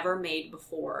they've never made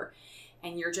before,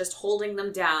 and you're just holding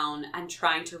them down and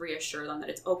trying to reassure them that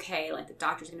it's okay, like the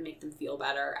doctor's going to make them feel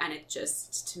better. And it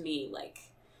just, to me,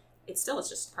 like, it's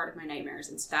just part of my nightmares.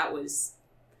 And so that was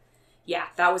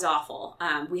awful.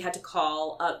 We had to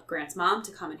call up Grant's mom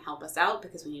to come and help us out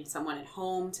because we needed someone at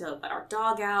home to let our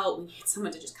dog out. We needed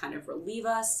someone to just kind of relieve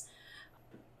us.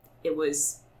 It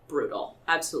was brutal,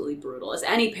 absolutely brutal. As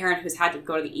any parent who's had to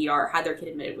go to the ER, had their kid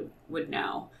admitted would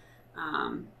know.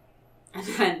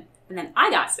 And then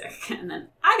I got sick, and then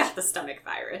I got the stomach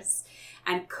virus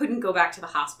and couldn't go back to the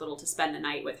hospital to spend the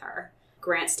night with her.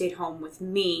 Grant stayed home with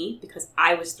me because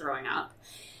I was throwing up,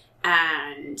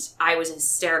 and I was a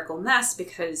hysterical mess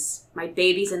because my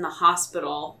baby's in the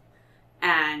hospital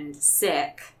and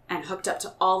sick and hooked up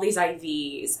to all these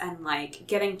IVs and like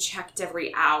getting checked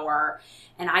every hour,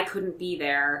 and I couldn't be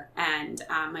there. And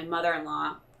my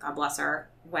mother-in-law, God bless her,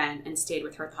 went and stayed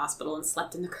with her at the hospital and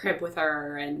slept in the crib with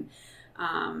her, and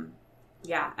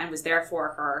and was there for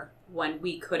her when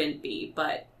we couldn't be.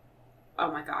 But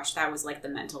oh my gosh, that was like the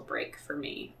mental break for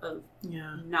me of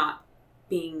not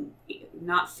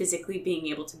physically being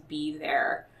able to be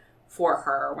there for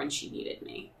her when she needed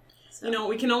me. So. You know,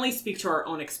 we can only speak to our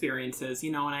own experiences,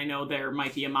 you know, and I know there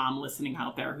might be a mom listening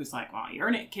out there who's like, well, your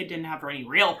kid didn't have any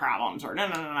real problems, or no.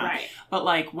 Right. But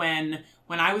like when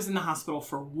I was in the hospital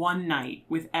for one night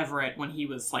with Everett when he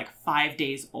was like 5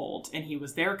 days old, and he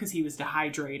was there because he was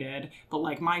dehydrated, but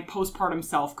like my postpartum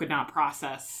self could not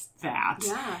process that.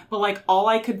 Yeah. But like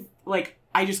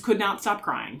I just could not stop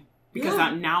crying. Because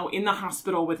I'm now in the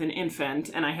hospital with an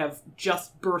infant, and I have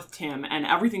just birthed him, and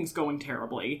everything's going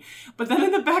terribly. But then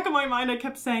in the back of my mind, I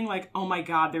kept saying, like, oh my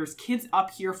God, there's kids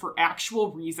up here for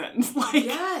actual reasons. Like,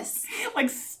 yes. Like,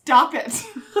 stop it.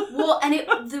 Well,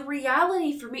 and the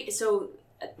reality for me, so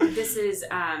this is,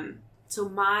 so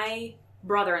my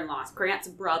brother-in-law, Grant's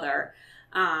brother,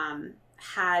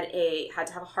 had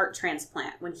to have a heart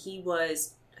transplant when he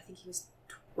was, I think he was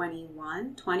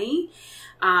 20.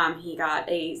 He got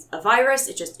a virus.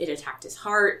 It attacked his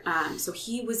heart. So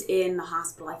he was in the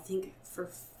hospital, I think, for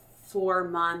 4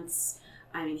 months.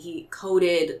 I mean, he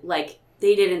coded, like,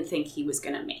 they didn't think he was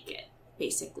going to make it,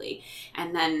 basically.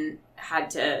 And then had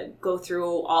to go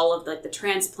through all of the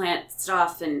transplant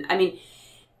stuff. And I mean,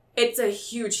 it's a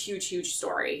huge, huge, huge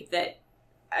story that,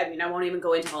 I mean, I won't even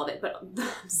go into all of it, but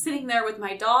I'm sitting there with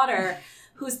my daughter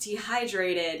who's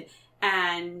dehydrated,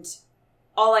 and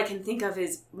all I can think of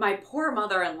is my poor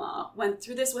mother-in-law went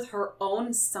through this with her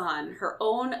own son, her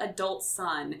own adult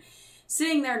son,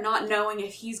 sitting there not knowing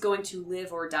if he's going to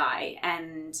live or die,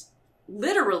 and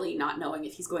literally not knowing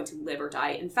if he's going to live or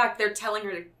die. In fact, they're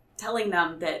telling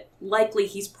them that likely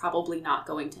he's probably not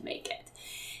going to make it.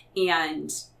 And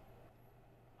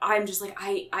I'm just like,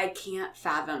 I can't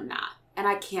fathom that. And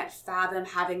I can't fathom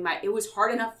having it was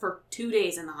hard enough for 2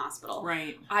 days in the hospital.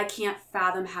 Right. I can't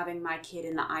fathom having my kid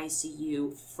in the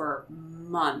ICU for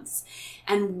months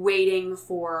and waiting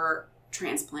for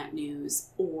transplant news,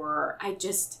 or I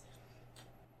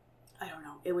don't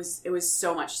know. It was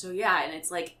so much. So yeah, and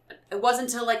it's like, it wasn't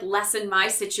to like lessen my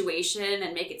situation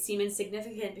and make it seem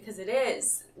insignificant, because it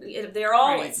is. They're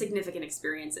all significant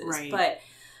experiences. Right. But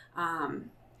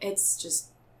it's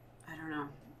just, I don't know.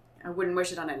 I wouldn't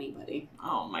wish it on anybody.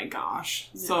 Oh my gosh.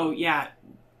 No. So yeah,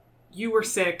 you were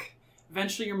sick.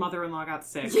 Eventually your mother-in-law got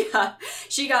sick. Yeah.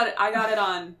 I got it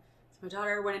on, my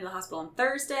daughter went into the hospital on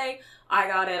Thursday. I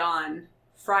got it on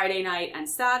Friday night and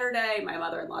Saturday. My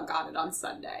mother-in-law got it on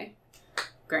Sunday.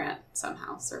 Grant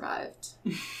somehow survived.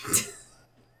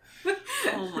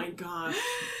 Oh my gosh.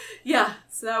 Yeah,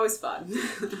 so that was fun.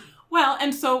 Well,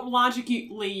 and so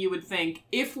logically you would think,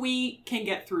 if we can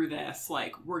get through this,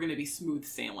 like, we're going to be smooth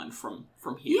sailing from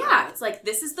here. Yeah, it's like,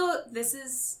 this is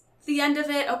the end of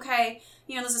it. Okay,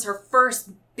 this is her first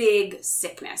big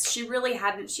sickness. She'd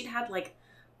had like,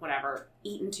 whatever,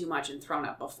 eaten too much and thrown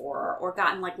up before, or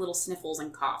gotten like little sniffles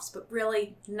and coughs, but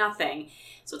really nothing.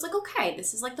 So it's like, okay,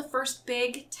 this is like the first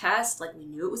big test. Like, we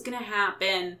knew it was going to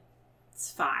happen.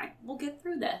 It's fine. We'll get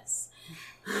through this.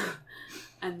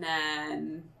 And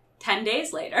then 10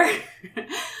 days later,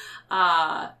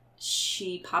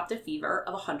 she popped a fever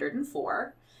of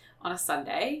 104 on a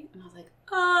Sunday. And I was like,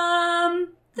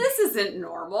 this isn't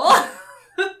normal.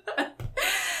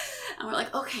 And we're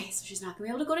like, okay, so she's not going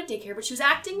to be able to go to daycare, but she was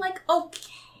acting like,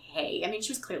 okay. I mean,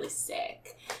 she was clearly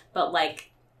sick, but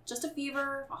like, just a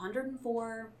fever,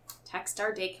 104, text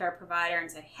our daycare provider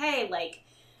and said, hey, like,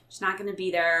 she's not going to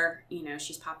be there.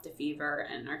 She's popped a fever.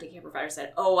 And our daycare provider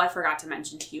said, oh, I forgot to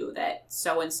mention to you that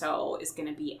so-and-so is going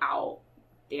to be out.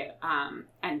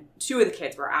 And 2 of the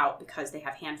kids were out because they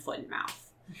have hand, foot, and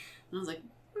mouth. And I was like,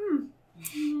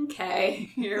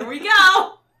 okay, here we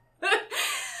go.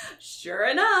 Sure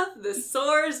enough, the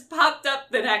sores popped up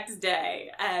the next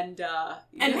day. And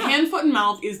hand, foot, and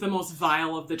mouth is the most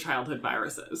vile of the childhood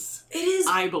viruses. It is.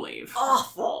 I believe.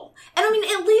 Awful. And I mean,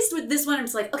 at least with this one,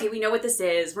 it's like, okay, we know what this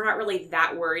is. We're not really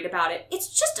that worried about it. It's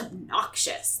just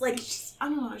obnoxious. Like, I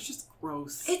don't know. It's just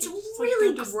gross. It's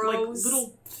really gross. Like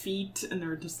little feet, and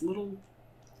they're just little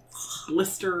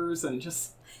blisters, and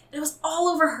just. It was all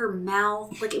over her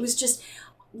mouth. Like, it was just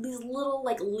these little,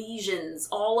 like, lesions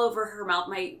all over her mouth.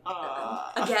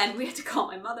 Again, we had to call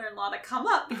my mother-in-law to come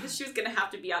up because she was going to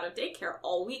have to be out of daycare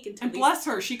all week until. And bless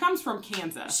her, she comes from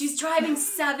Kansas. She's driving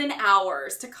 7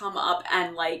 hours to come up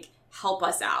and, like, help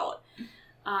us out.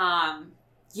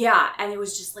 Yeah, and it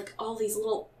was just, like, all these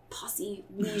little pussy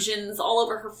lesions all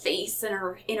over her face and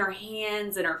in her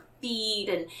hands and her feet,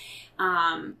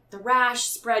 and the rash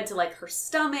spread to like her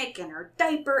stomach and her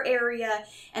diaper area,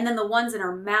 and then the ones in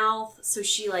her mouth. So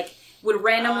she like would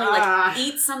randomly like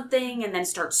eat something and then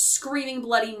start screaming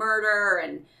bloody murder,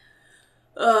 and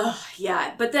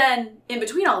yeah. But then in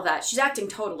between all of that, she's acting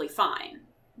totally fine.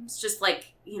 It's just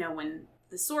like, when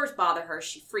the sores bother her,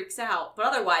 she freaks out. But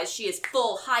otherwise, she is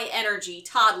full, high-energy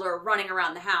toddler running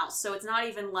around the house. So it's not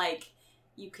even like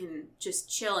you can just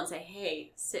chill and say,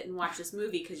 hey, sit and watch this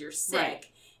movie because you're sick. Right.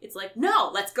 It's like,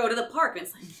 no, let's go to the park. And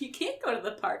it's like, you can't go to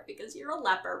the park because you're a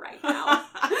leper right now.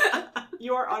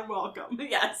 You are unwelcome.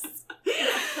 Yes.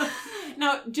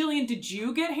 Now, Jillian, did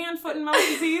you get hand, foot, and mouth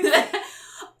disease?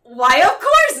 Why, of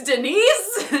course,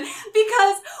 Denise!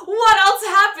 Because what else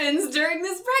happens during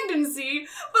this pregnancy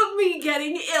but me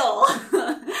getting ill?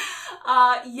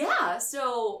 Yeah,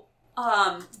 so,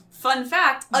 fun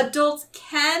fact, adults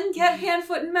can get hand,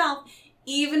 foot, and mouth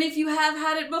even if you have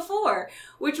had it before,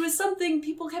 which was something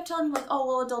people kept telling me, like, oh,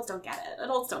 well, adults don't get it.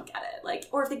 Adults don't get it. Like,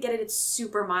 or if they get it, it's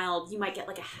super mild. You might get,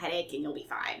 like, a headache and you'll be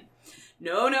fine.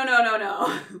 No.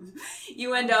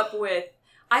 You end up with...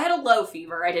 I had a low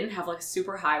fever. I didn't have like a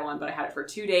super high one, but I had it for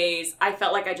 2 days. I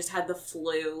felt like I just had the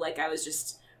flu. Like I was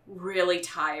just really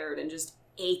tired and just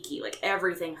achy. Like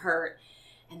everything hurt.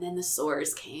 And then the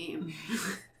sores came.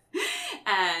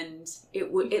 And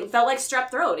it felt like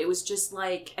strep throat. It was just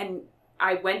like, and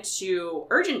I went to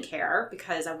urgent care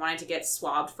because I wanted to get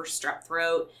swabbed for strep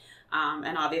throat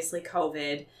and obviously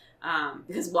COVID.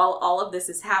 Because while all of this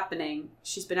is happening,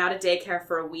 she's been out of daycare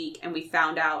for a week, and we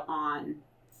found out on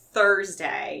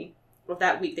Thursday of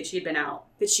that week that she had been out,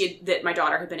 that my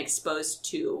daughter had been exposed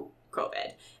to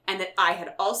COVID, and that I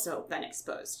had also been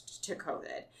exposed to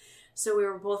COVID. So we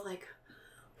were both like,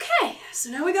 okay, so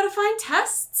now we gotta find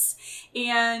tests,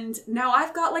 and now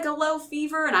I've got like a low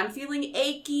fever and I'm feeling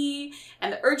achy,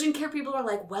 and the urgent care people are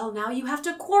like, well, now you have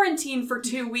to quarantine for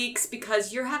 2 weeks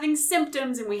because you're having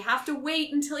symptoms and we have to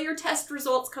wait until your test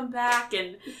results come back.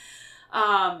 And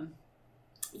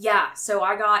yeah, so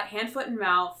I got hand, foot, and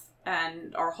mouth,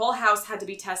 and our whole house had to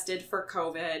be tested for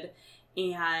COVID.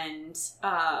 And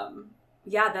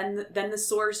then the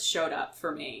sores showed up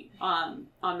for me on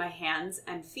my hands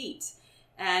and feet.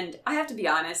 And I have to be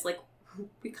honest, like,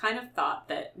 we kind of thought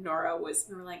that we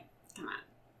were like, come on,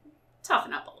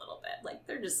 toughen up a little bit. Like,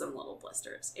 they're just some little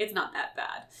blisters. It's not that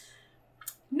bad.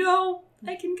 No,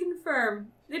 I can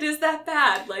confirm it is that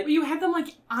bad. Like, you had them,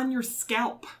 like, on your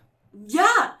scalp.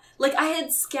 Yeah. Like, I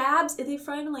had scabs. They've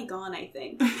finally gone, I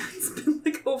think. It's been,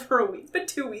 like, over a week. It's been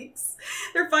 2 weeks.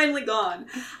 They're finally gone.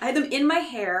 I had them in my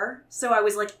hair, so I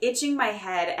was, like, itching my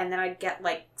head, and then I'd get,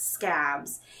 like,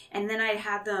 scabs. And then I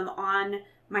had them on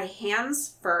my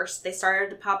hands first. They started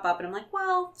to pop up, and I'm like,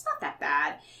 well, it's not that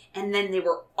bad. And then they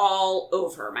were all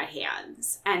over my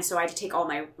hands. And so I had to take all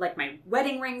my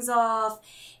wedding rings off,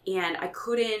 and I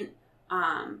couldn't,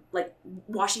 like,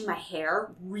 washing my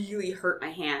hair really hurt my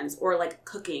hands, or, like,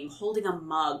 cooking, holding a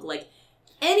mug, like,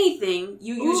 anything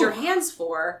you use your hands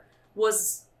for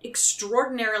was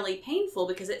extraordinarily painful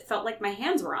because it felt like my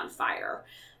hands were on fire.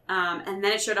 And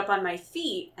then it showed up on my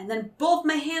feet, and then both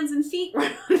my hands and feet were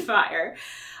on fire.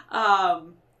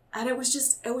 And it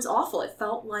was awful. It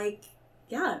felt like,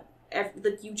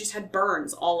 like you just had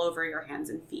burns all over your hands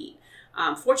and feet.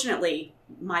 Fortunately,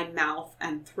 my mouth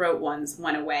and throat ones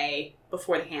went away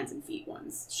before the hands and feet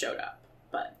ones showed up.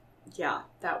 But yeah,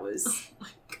 that was... Oh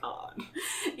my God.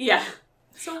 Yeah.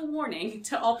 So a warning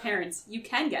to all parents, you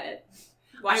can get it.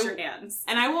 Wash your hands.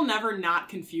 And I will never not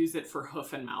confuse it for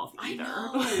hoof and mouth either.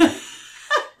 I know.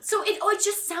 So it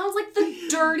just sounds like the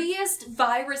dirtiest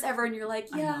virus ever. And you're like,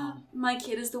 yeah, my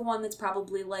kid is the one that's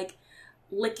probably, like,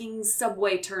 licking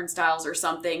subway turnstiles or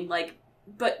something. Like,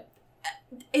 but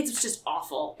it's just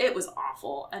awful. It was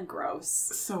awful and gross.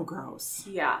 So gross.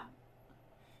 Yeah.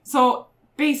 So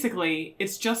basically,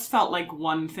 it's just felt like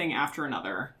one thing after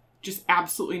another. Just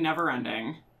absolutely never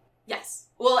ending. Yes.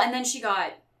 Well, and then she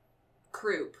got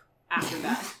croup after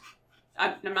that.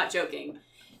 I'm not joking.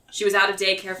 She was out of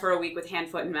daycare for a week with hand,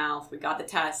 foot, and mouth. We got the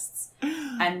tests.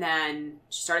 And then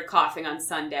she started coughing on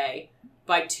Sunday.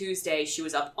 By Tuesday, she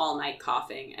was up all night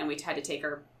coughing. And we had to take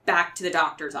her back to the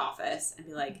doctor's office and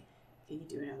be like, can you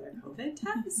do another COVID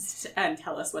test? And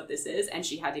tell us what this is. And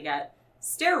she had to get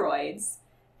steroids.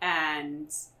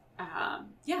 And,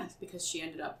 because she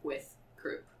ended up with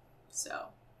croup. So,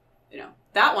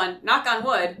 that one, knock on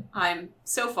wood, I'm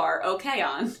so far okay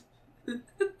on.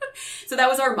 So that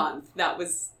was our month. That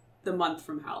was the month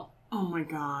from hell. Oh my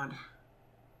God.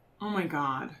 Oh my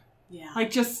God. Yeah.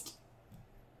 Like,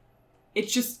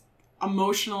 it's just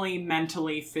emotionally,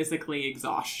 mentally, physically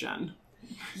exhaustion.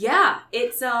 Yeah.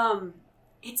 It's a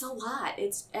lot.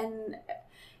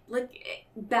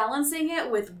 Balancing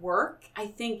it with work, I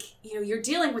think, you're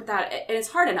dealing with that, and it's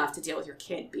hard enough to deal with your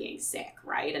kid being sick,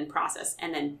 right? And process,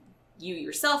 and then you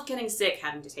yourself getting sick,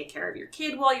 having to take care of your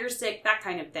kid while you're sick, that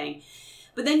kind of thing.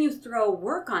 But then you throw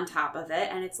work on top of it,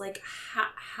 and it's like,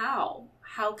 how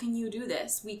can you do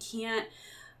this? We can't,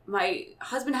 my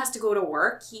husband has to go to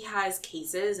work. He has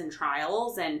cases and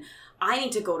trials, and I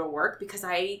need to go to work because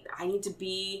I need to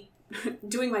be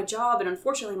doing my job. And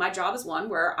unfortunately, my job is one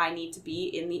where I need to be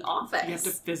in the office. You have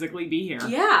to physically be here.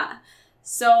 Yeah.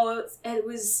 So it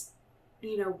was,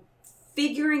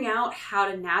 figuring out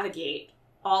how to navigate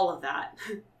all of that.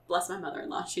 Bless my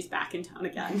mother-in-law. She's back in town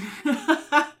again.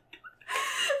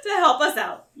 To help us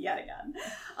out yet again.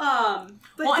 And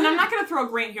I'm not going to throw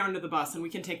Grant here under the bus, and we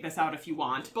can take this out if you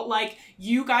want. But, like,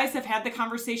 you guys have had the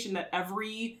conversation that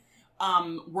every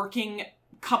working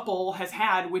couple has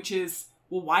had, which is,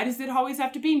 well, why does it always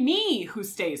have to be me who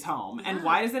stays home? Yeah. And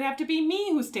why does it have to be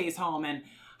me who stays home? And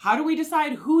how do we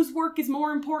decide whose work is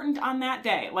more important on that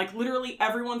day? Like, literally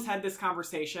everyone's had this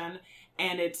conversation,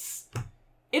 and it's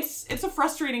a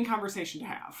frustrating conversation to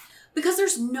have. Because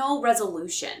there's no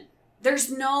resolution.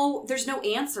 There's no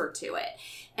answer to it.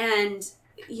 And,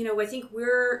 I think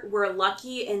we're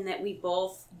lucky in that we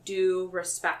both do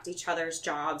respect each other's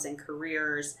jobs and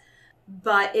careers.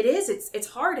 But it's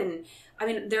hard. And I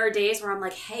mean, there are days where I'm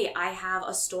like, hey, I have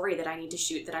a story that I need to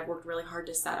shoot that I've worked really hard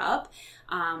to set up.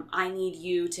 I need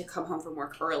you to come home from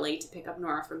work early to pick up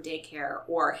Nora from daycare.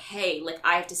 Or, hey, like,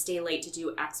 I have to stay late to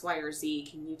do X, Y, or Z.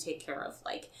 Can you take care of,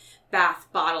 like, bath,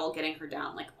 bottle, getting her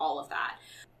down, like, all of that.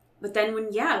 But then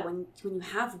when you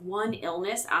have one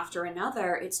illness after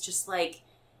another, it's just like,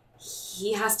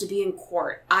 he has to be in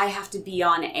court. I have to be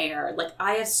on air. Like,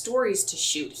 I have stories to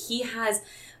shoot. He has,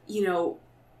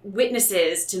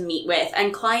 witnesses to meet with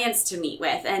and clients to meet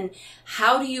with. And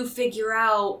how do you figure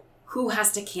out who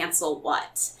has to cancel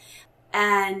what?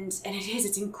 And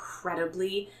it's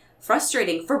incredibly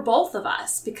frustrating for both of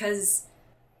us, because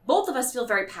both of us feel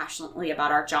very passionately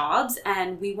about our jobs,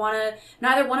 and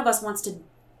neither one of us wants to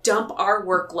dump our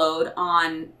workload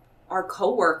on our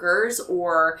coworkers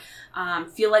or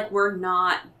feel like we're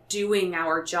not doing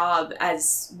our job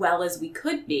as well as we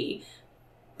could be.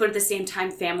 But at the same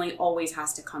time, family always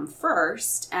has to come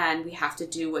first, and we have to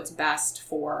do what's best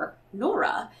for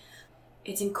Nora.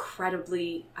 It's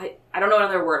incredibly, I don't know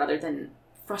another word other than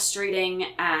frustrating,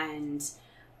 and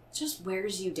just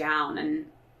wears you down. And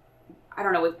I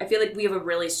don't know, I feel like we have a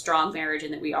really strong marriage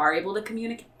in that we are able to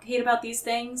communicate about these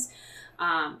things.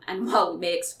 And while we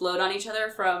may explode on each other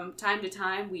from time to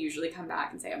time, we usually come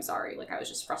back and say, I'm sorry, like I was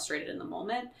just frustrated in the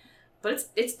moment. But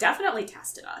it's definitely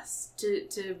tested us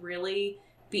to really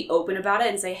be open about it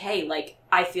and say, hey, like,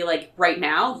 I feel like right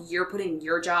now you're putting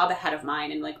your job ahead of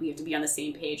mine, and like we have to be on the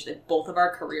same page that both of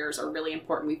our careers are really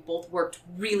important. We've both worked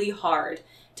really hard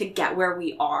to get where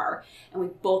we are, and we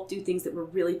both do things that we're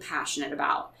really passionate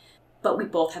about. But we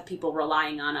both have people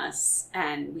relying on us,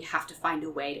 and we have to find a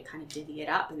way to kind of divvy it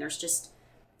up. And there's just,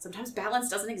 sometimes balance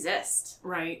doesn't exist.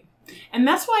 Right. And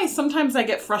that's why sometimes I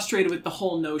get frustrated with the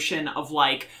whole notion of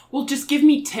like, well, just give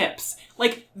me tips.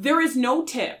 Like, there is no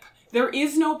tip. There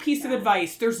is no piece of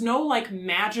advice. There's no like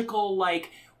magical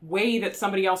like way that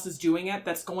somebody else is doing it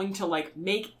that's going to like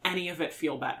make any of it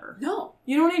feel better. No.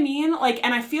 You know what I mean? Like,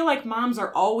 and I feel like moms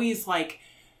are always like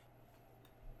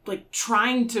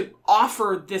trying to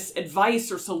offer this advice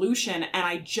or solution, and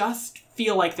I just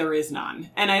feel like there is none.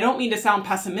 And I don't mean to sound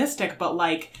pessimistic, but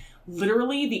like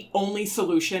literally the only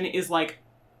solution is like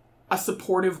a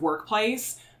supportive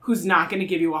workplace who's not going to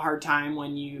give you a hard time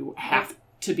when you have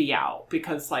to be out,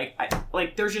 because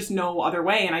like there's just no other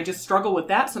way. And I just struggle with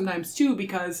that sometimes too,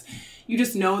 because you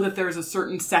just know that there's a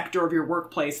certain sector of your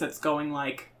workplace that's going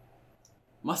like,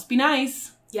 must be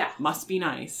nice. Yeah. Must be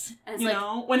nice. And it's you like,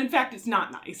 know, when in fact it's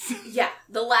not nice. Yeah.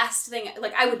 The last thing,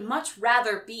 like I would much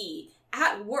rather be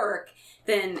at work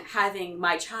than having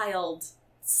my child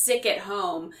sick at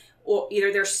home, or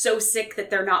either they're so sick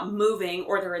that they're not moving,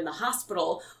 or they're in the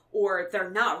hospital, or they're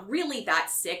not really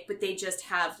that sick, but they just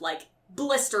have like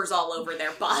blisters all over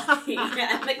their body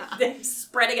and like they're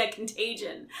spreading a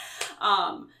contagion.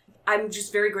 I'm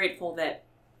just very grateful that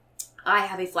I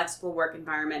have a flexible work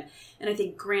environment, and I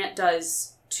think Grant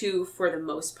does too for the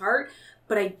most part.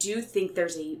 But I do think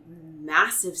there's a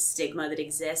massive stigma that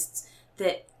exists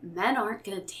that men aren't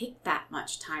going to take that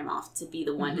much time off to be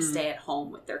the one to stay at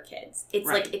home with their kids. It's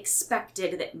like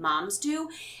expected that moms do,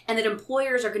 and that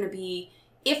employers are going to be,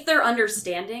 if they're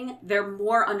understanding, they're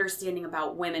more understanding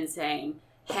about women saying,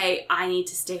 hey, I need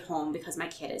to stay home because my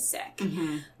kid is sick.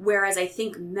 Mm-hmm. Whereas I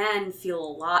think men feel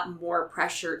a lot more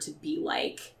pressure to be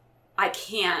like, I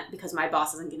can't because my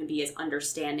boss isn't going to be as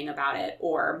understanding about it,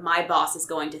 or my boss is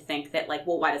going to think that like,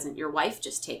 well, why doesn't your wife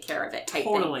just take care of it type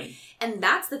thing. And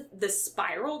that's the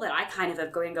spiral that I kind of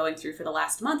have going through for the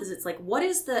last month, is it's like, what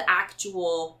is the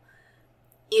actual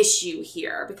issue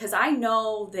here? Because I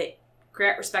know that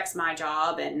Grant respects my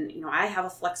job, and, you know, I have a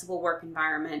flexible work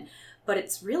environment, but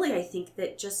it's really, I think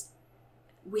that just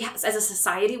as a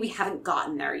society, we haven't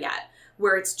gotten there yet,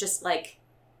 where it's just like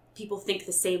people think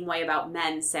the same way about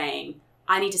men saying,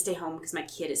 I need to stay home because my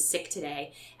kid is sick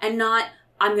today, and not,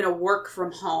 I'm going to work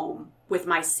from home with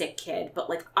my sick kid, but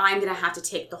like, I'm going to have to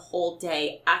take the whole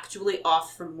day actually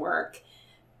off from work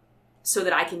so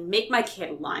that I can make my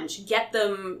kid lunch, get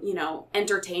them, you know,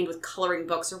 entertained with coloring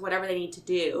books or whatever they need to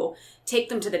do, take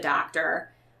them to the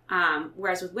doctor.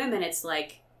 Whereas with women, it's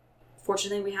like,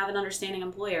 fortunately, we have an understanding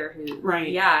employer who,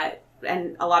 yeah,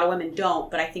 and a lot of women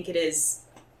don't, but I think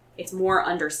it's more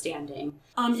understanding.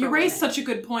 You raised such a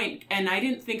good point, and I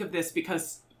didn't think of this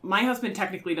because my husband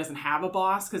technically doesn't have a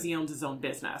boss because he owns his own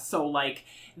business. So, like,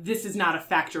 this is not a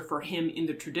factor for him in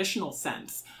the traditional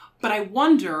sense. But I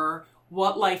wonder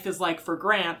what life is like for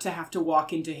Grant to have to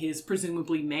walk into his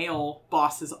presumably male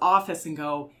boss's office and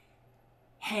go,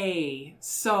 hey,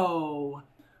 so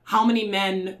how many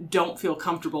men don't feel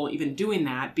comfortable even doing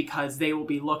that because they will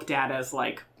be looked at as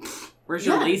like, where's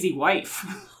your lazy wife?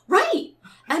 Right.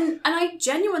 And I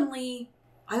genuinely,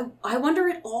 I wonder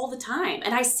it all the time.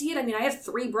 And I see it. I mean, I have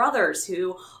 3 brothers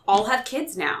who all have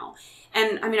kids now.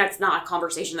 And I mean, it's not a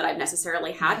conversation that I've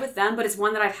necessarily had with them, but it's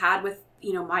one that I've had with,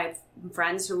 you know, my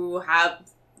friends who have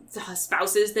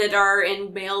spouses that are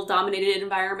in male-dominated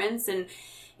environments. And,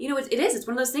 you know, it's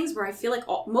one of those things where I feel like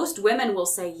most women will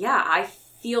say, yeah, I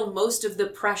feel most of the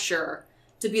pressure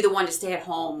to be the one to stay at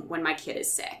home when my kid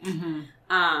is sick.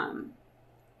 Mm-hmm.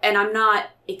 And I'm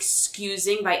not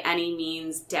excusing by any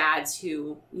means dads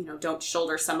who, you know, don't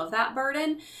shoulder some of that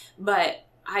burden, but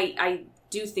I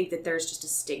do think that there's just a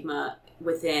stigma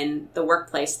within the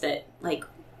workplace that, like,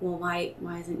 well, why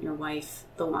isn't your wife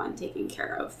the one taking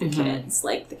care of the kids?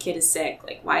 Like, the kid is sick.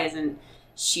 Like, why isn't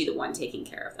she the one taking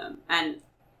care of them? And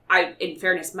in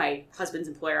fairness, my husband's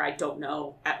employer, I don't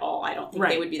know at all. I don't think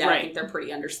they would be that. I think they're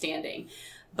pretty understanding.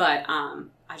 But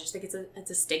I just think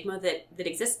it's a stigma that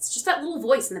exists. It's just that little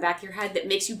voice in the back of your head that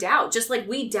makes you doubt. Just like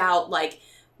we doubt, like,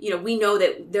 you know, we know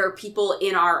that there are people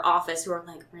in our office who are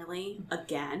like, really?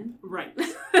 Again? Right.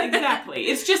 Exactly.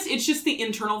 It's just the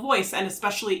internal voice. And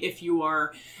especially if you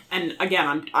are, and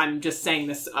again, I'm just saying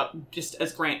this just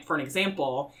as Grant for an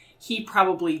example, he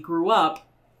probably grew up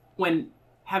when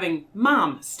having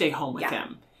mom stay home with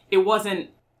him. It wasn't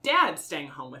dad staying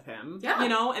home with him, you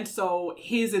know? And so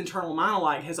his internal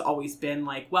monologue has always been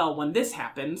like, well, when this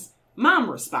happens, mom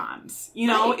responds. You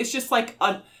know, it's just like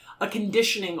a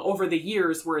conditioning over the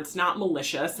years where it's not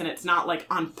malicious and it's not like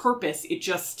on purpose. It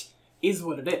just is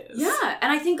what it is. Yeah.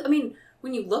 And I think, I mean,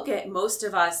 when you look at most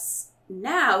of us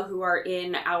now who are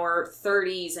in our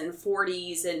 30s and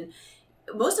 40s, and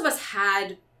most of us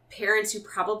had parents who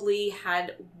probably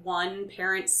had one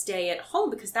parent stay at home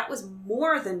because that was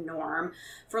more the norm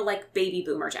for like baby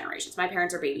boomer generations. My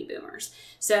parents are baby boomers.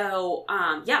 So,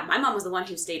 my mom was the one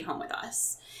who stayed home with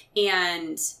us.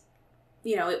 And,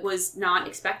 you know, it was not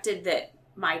expected that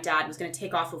my dad was going to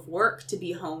take off of work to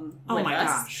be home with us. Oh my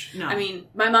gosh. No. I mean,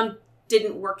 my mom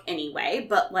didn't work anyway,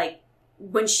 but like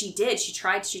when she did,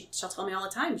 she'll tell me all the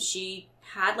time, she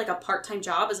had like a part-time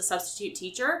job as a substitute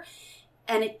teacher.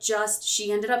 And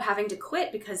she ended up having to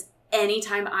quit because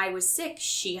anytime I was sick,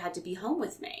 she had to be home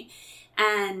with me.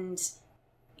 And,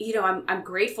 you know, I'm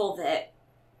grateful that,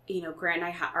 you know, Grant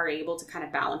and I are able to kind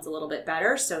of balance a little bit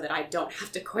better so that I don't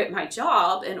have to quit my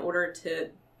job in order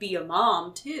to be a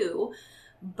mom too.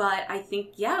 But I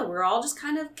think, we're all just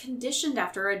kind of conditioned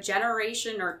after a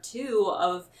generation or two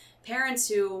of parents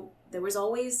who there was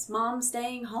always mom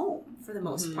staying home for the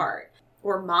most part.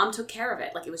 Or mom took care of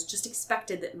it. Like, it was just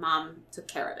expected that mom took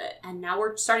care of it. And now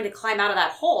we're starting to climb out of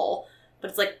that hole. But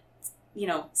it's like, you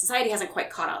know, society hasn't quite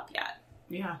caught up yet.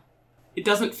 Yeah. It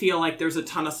doesn't feel like there's a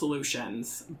ton of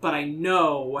solutions. But I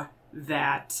know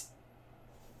that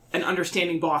an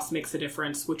understanding boss makes a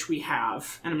difference, which we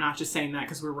have. And I'm not just saying that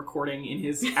because we're recording in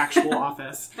his actual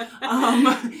office.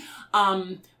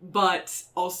 But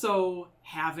also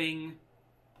having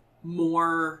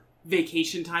more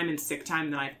vacation time and sick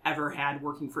time than I've ever had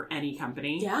working for any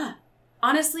company. Yeah.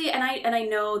 Honestly, and I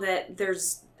know that there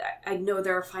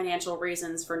are financial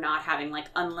reasons for not having like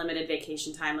unlimited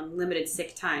vacation time, unlimited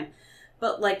sick time.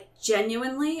 But like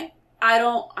genuinely, I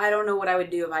don't know what I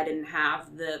would do if I didn't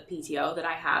have the PTO that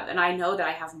I have. And I know that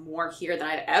I have more here than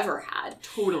I've ever had.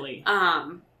 Totally.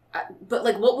 But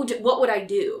like what would I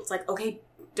do? It's like, okay,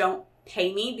 don't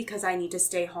pay me because I need to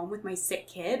stay home with my sick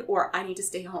kid, or I need to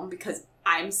stay home because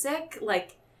I'm sick.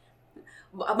 Like,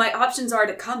 my options are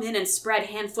to come in and spread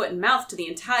hand, foot, and mouth to the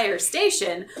entire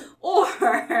station,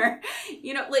 or,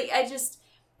 you know, like,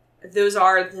 those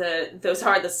are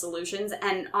the solutions.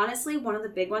 And honestly, one of the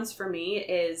big ones for me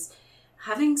is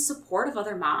having support of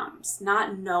other moms,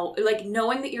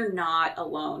 knowing that you're not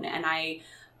alone. And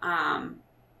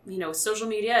you know, social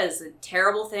media is a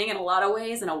terrible thing in a lot of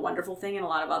ways and a wonderful thing in a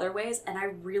lot of other ways. And I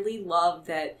really love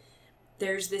that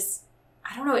there's this,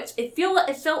 I don't know,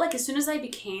 it felt like as soon as I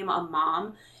became a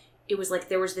mom, it was like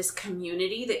there was this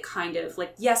community that kind of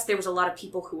like, yes, there was a lot of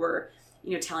people who were,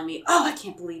 you know, telling me, oh, I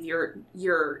can't believe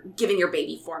you're giving your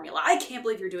baby formula. I can't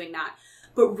believe you're doing that.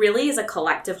 But really, as a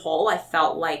collective whole, I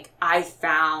felt like I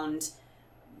found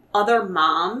other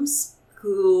moms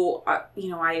who, you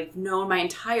know, I've known my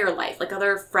entire life, like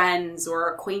other friends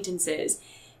or acquaintances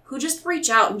who just reach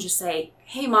out and just say,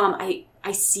 hey, Mom,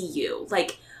 I see you.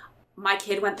 Like, my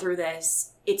kid went through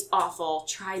this. It's awful.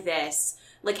 Try this.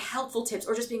 Like, helpful tips,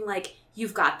 or just being like,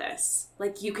 you've got this.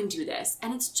 Like, you can do this.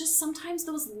 And it's just sometimes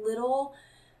those little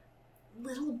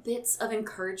bits of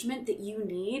encouragement that you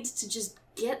need to just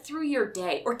get through your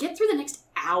day or get through the next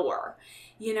hour,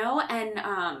 you know?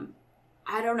 And,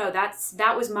 I don't know,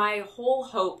 that was my whole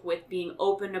hope with being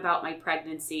open about my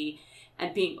pregnancy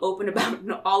and being open about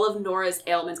all of Nora's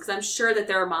ailments. Because I'm sure that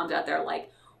there are moms out there like,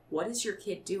 what is your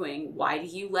kid doing? Why do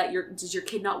you does your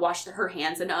kid not wash her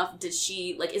hands enough? Does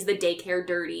she, like, is the daycare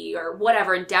dirty or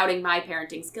whatever, and doubting my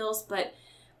parenting skills? But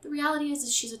the reality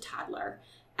is she's a toddler,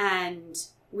 and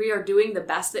we are doing the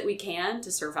best that we can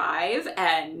to survive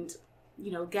and,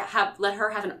 you know, let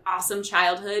her have an awesome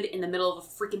childhood in the middle of a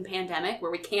freaking pandemic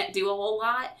where we can't do a whole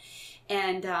lot.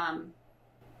 And,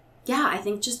 I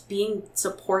think just being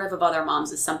supportive of other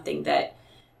moms is something that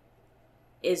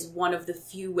is one of the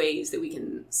few ways that we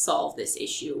can solve this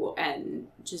issue, and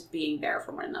just being there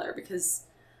for one another. Because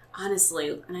honestly,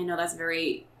 and I know that's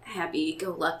very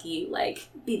happy-go-lucky, like,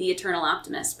 be the eternal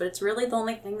optimist, but it's really the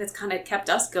only thing that's kind of kept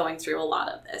us going through a lot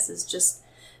of this, is just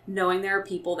knowing there are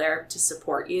people there to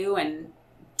support you and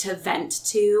to vent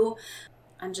to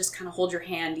and just kind of hold your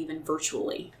hand even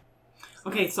virtually.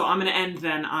 Okay, so I'm going to end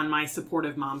then on my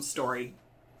supportive mom story.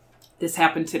 This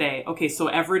happened today. Okay, so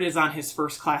Everett is on his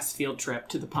first class field trip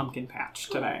to the pumpkin patch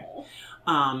today.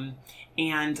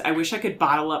 And I wish I could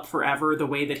bottle up forever the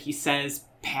way that he says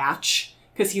patch,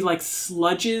 because he like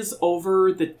sludges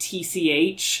over the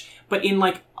TCH, but in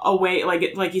like a way,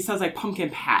 like he says like pumpkin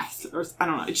patch, or I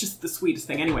don't know, it's just the sweetest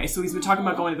thing. Anyway, so he's been talking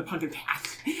about going to the pumpkin patch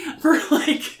for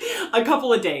like a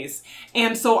couple of days.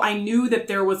 And so I knew that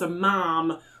there was a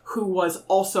mom who was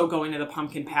also going to the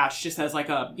pumpkin patch just as like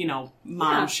a,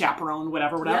 mom chaperone,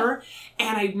 whatever. Yeah.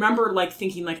 And I remember like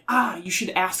thinking like, you should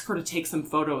ask her to take some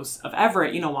photos of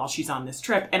Everett, while she's on this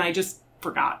trip. And I just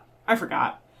forgot. I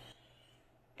forgot.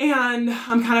 And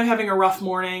I'm kind of having a rough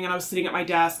morning, and I was sitting at my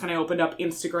desk and I opened up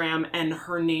Instagram and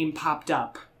her name popped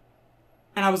up.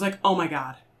 And I was like, oh my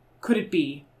God, could it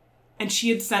be? And she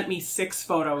had sent me 6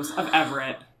 photos of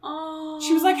Everett. Oh.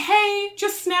 She was like, hey,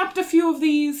 just snapped a few of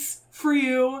these for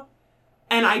you.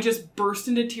 And I just burst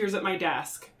into tears at my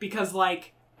desk because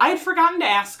like I had forgotten to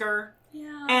ask her.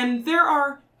 Yeah. And there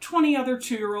are 20 other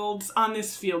 2-year-olds on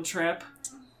this field trip.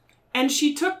 And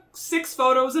she took 6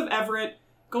 photos of Everett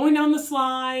going down the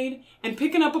slide and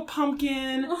picking up a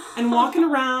pumpkin and walking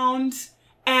around.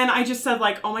 And I just said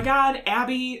like, oh my God,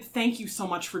 Abby, thank you so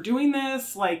much for doing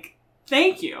this. Like,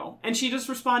 thank you. And she just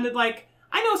responded like,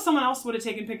 I know someone else would have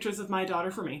taken pictures of my daughter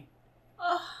for me.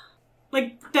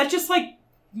 Like, that just, like,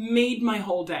 made my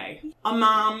whole day. A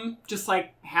mom just,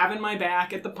 like, having my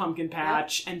back at the pumpkin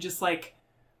patch and just, like,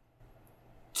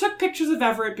 took pictures of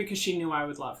Everett because she knew I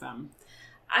would love them.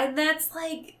 That's,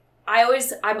 like,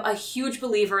 I'm a huge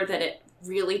believer that it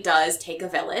really does take a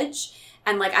village.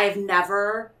 And, like, I've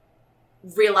never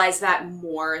realized that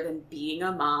more than being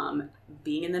a mom,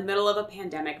 being in the middle of a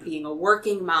pandemic, being a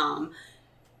working mom.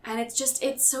 And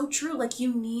it's so true. Like,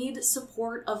 you need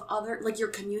support of your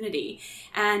community.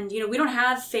 And, we don't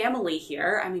have family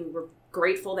here. I mean, we're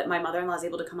grateful that my mother-in-law is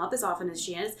able to come up as often as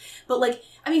she is. But, like,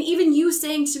 I mean, even you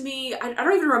saying to me, I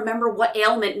don't even remember what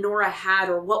ailment Nora had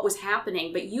or what was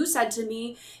happening. But you said to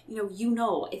me,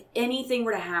 if anything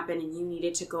were to happen and you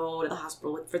needed to go to the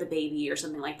hospital for the baby or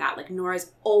something like that, like,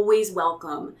 Nora's always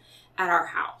welcome at our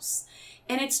house.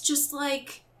 And it's just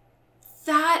like,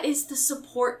 that is the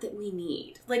support that we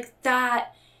need. Like,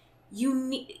 that you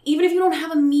need, even if you don't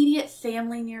have immediate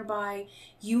family nearby,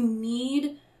 you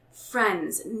need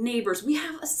friends, neighbors. We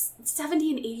have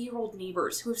 70 and 80-year-old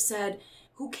neighbors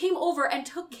who came over and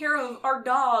took care of our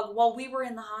dog while we were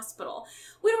in the hospital.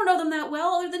 We don't know them that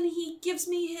well, other than he gives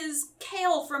me his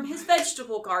kale from his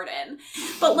vegetable garden.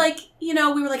 But, like, we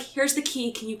were like, here's the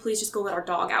key. Can you please just go let our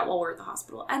dog out while we're at the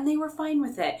hospital? And they were fine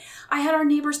with it. I had our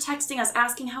neighbors texting us,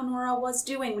 asking how Nora was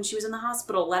doing when she was in the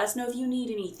hospital. Let us know if you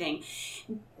need anything.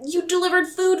 You delivered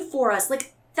food for us.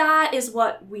 Like, that is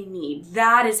what we need.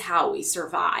 That is how we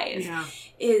survive. Yeah.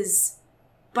 Is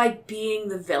by being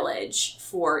the village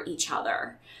for each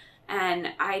other.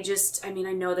 And I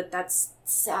know that that's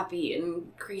sappy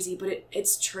and crazy, but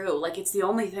it's true. Like, it's the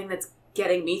only thing that's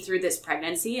getting me through this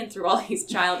pregnancy and through all these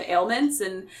child ailments.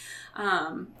 And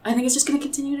I think it's just going to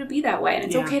continue to be that way. And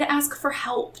it's okay to ask for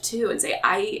help, too, and say,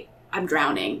 I'm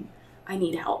drowning. I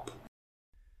need help.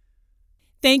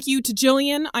 Thank you to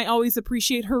Jillian. I always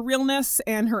appreciate her realness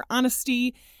and her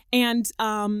honesty. And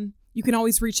you can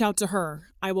always reach out to her.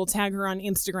 I will tag her on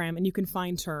Instagram, and you can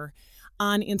find her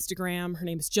on Instagram. Her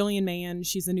name is Jillian Mahan.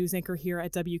 She's a news anchor here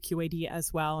at WQAD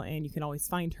as well, and you can always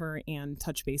find her and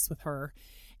touch base with her.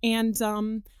 And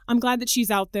I'm glad that she's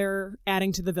out there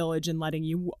adding to the village and letting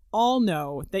you all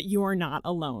know that you are not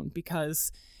alone,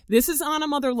 because this is On a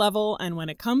Mother Level, and when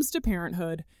it comes to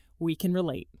parenthood, we can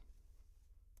relate.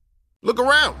 Look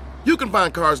around. You can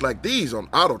find cars like these on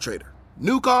AutoTrader.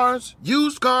 New cars,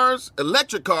 used cars,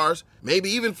 electric cars, maybe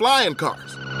even flying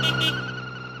cars.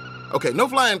 Okay, no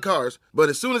flying cars, but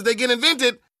as soon as they get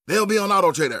invented, they'll be on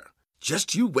AutoTrader.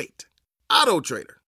 Just you wait. AutoTrader.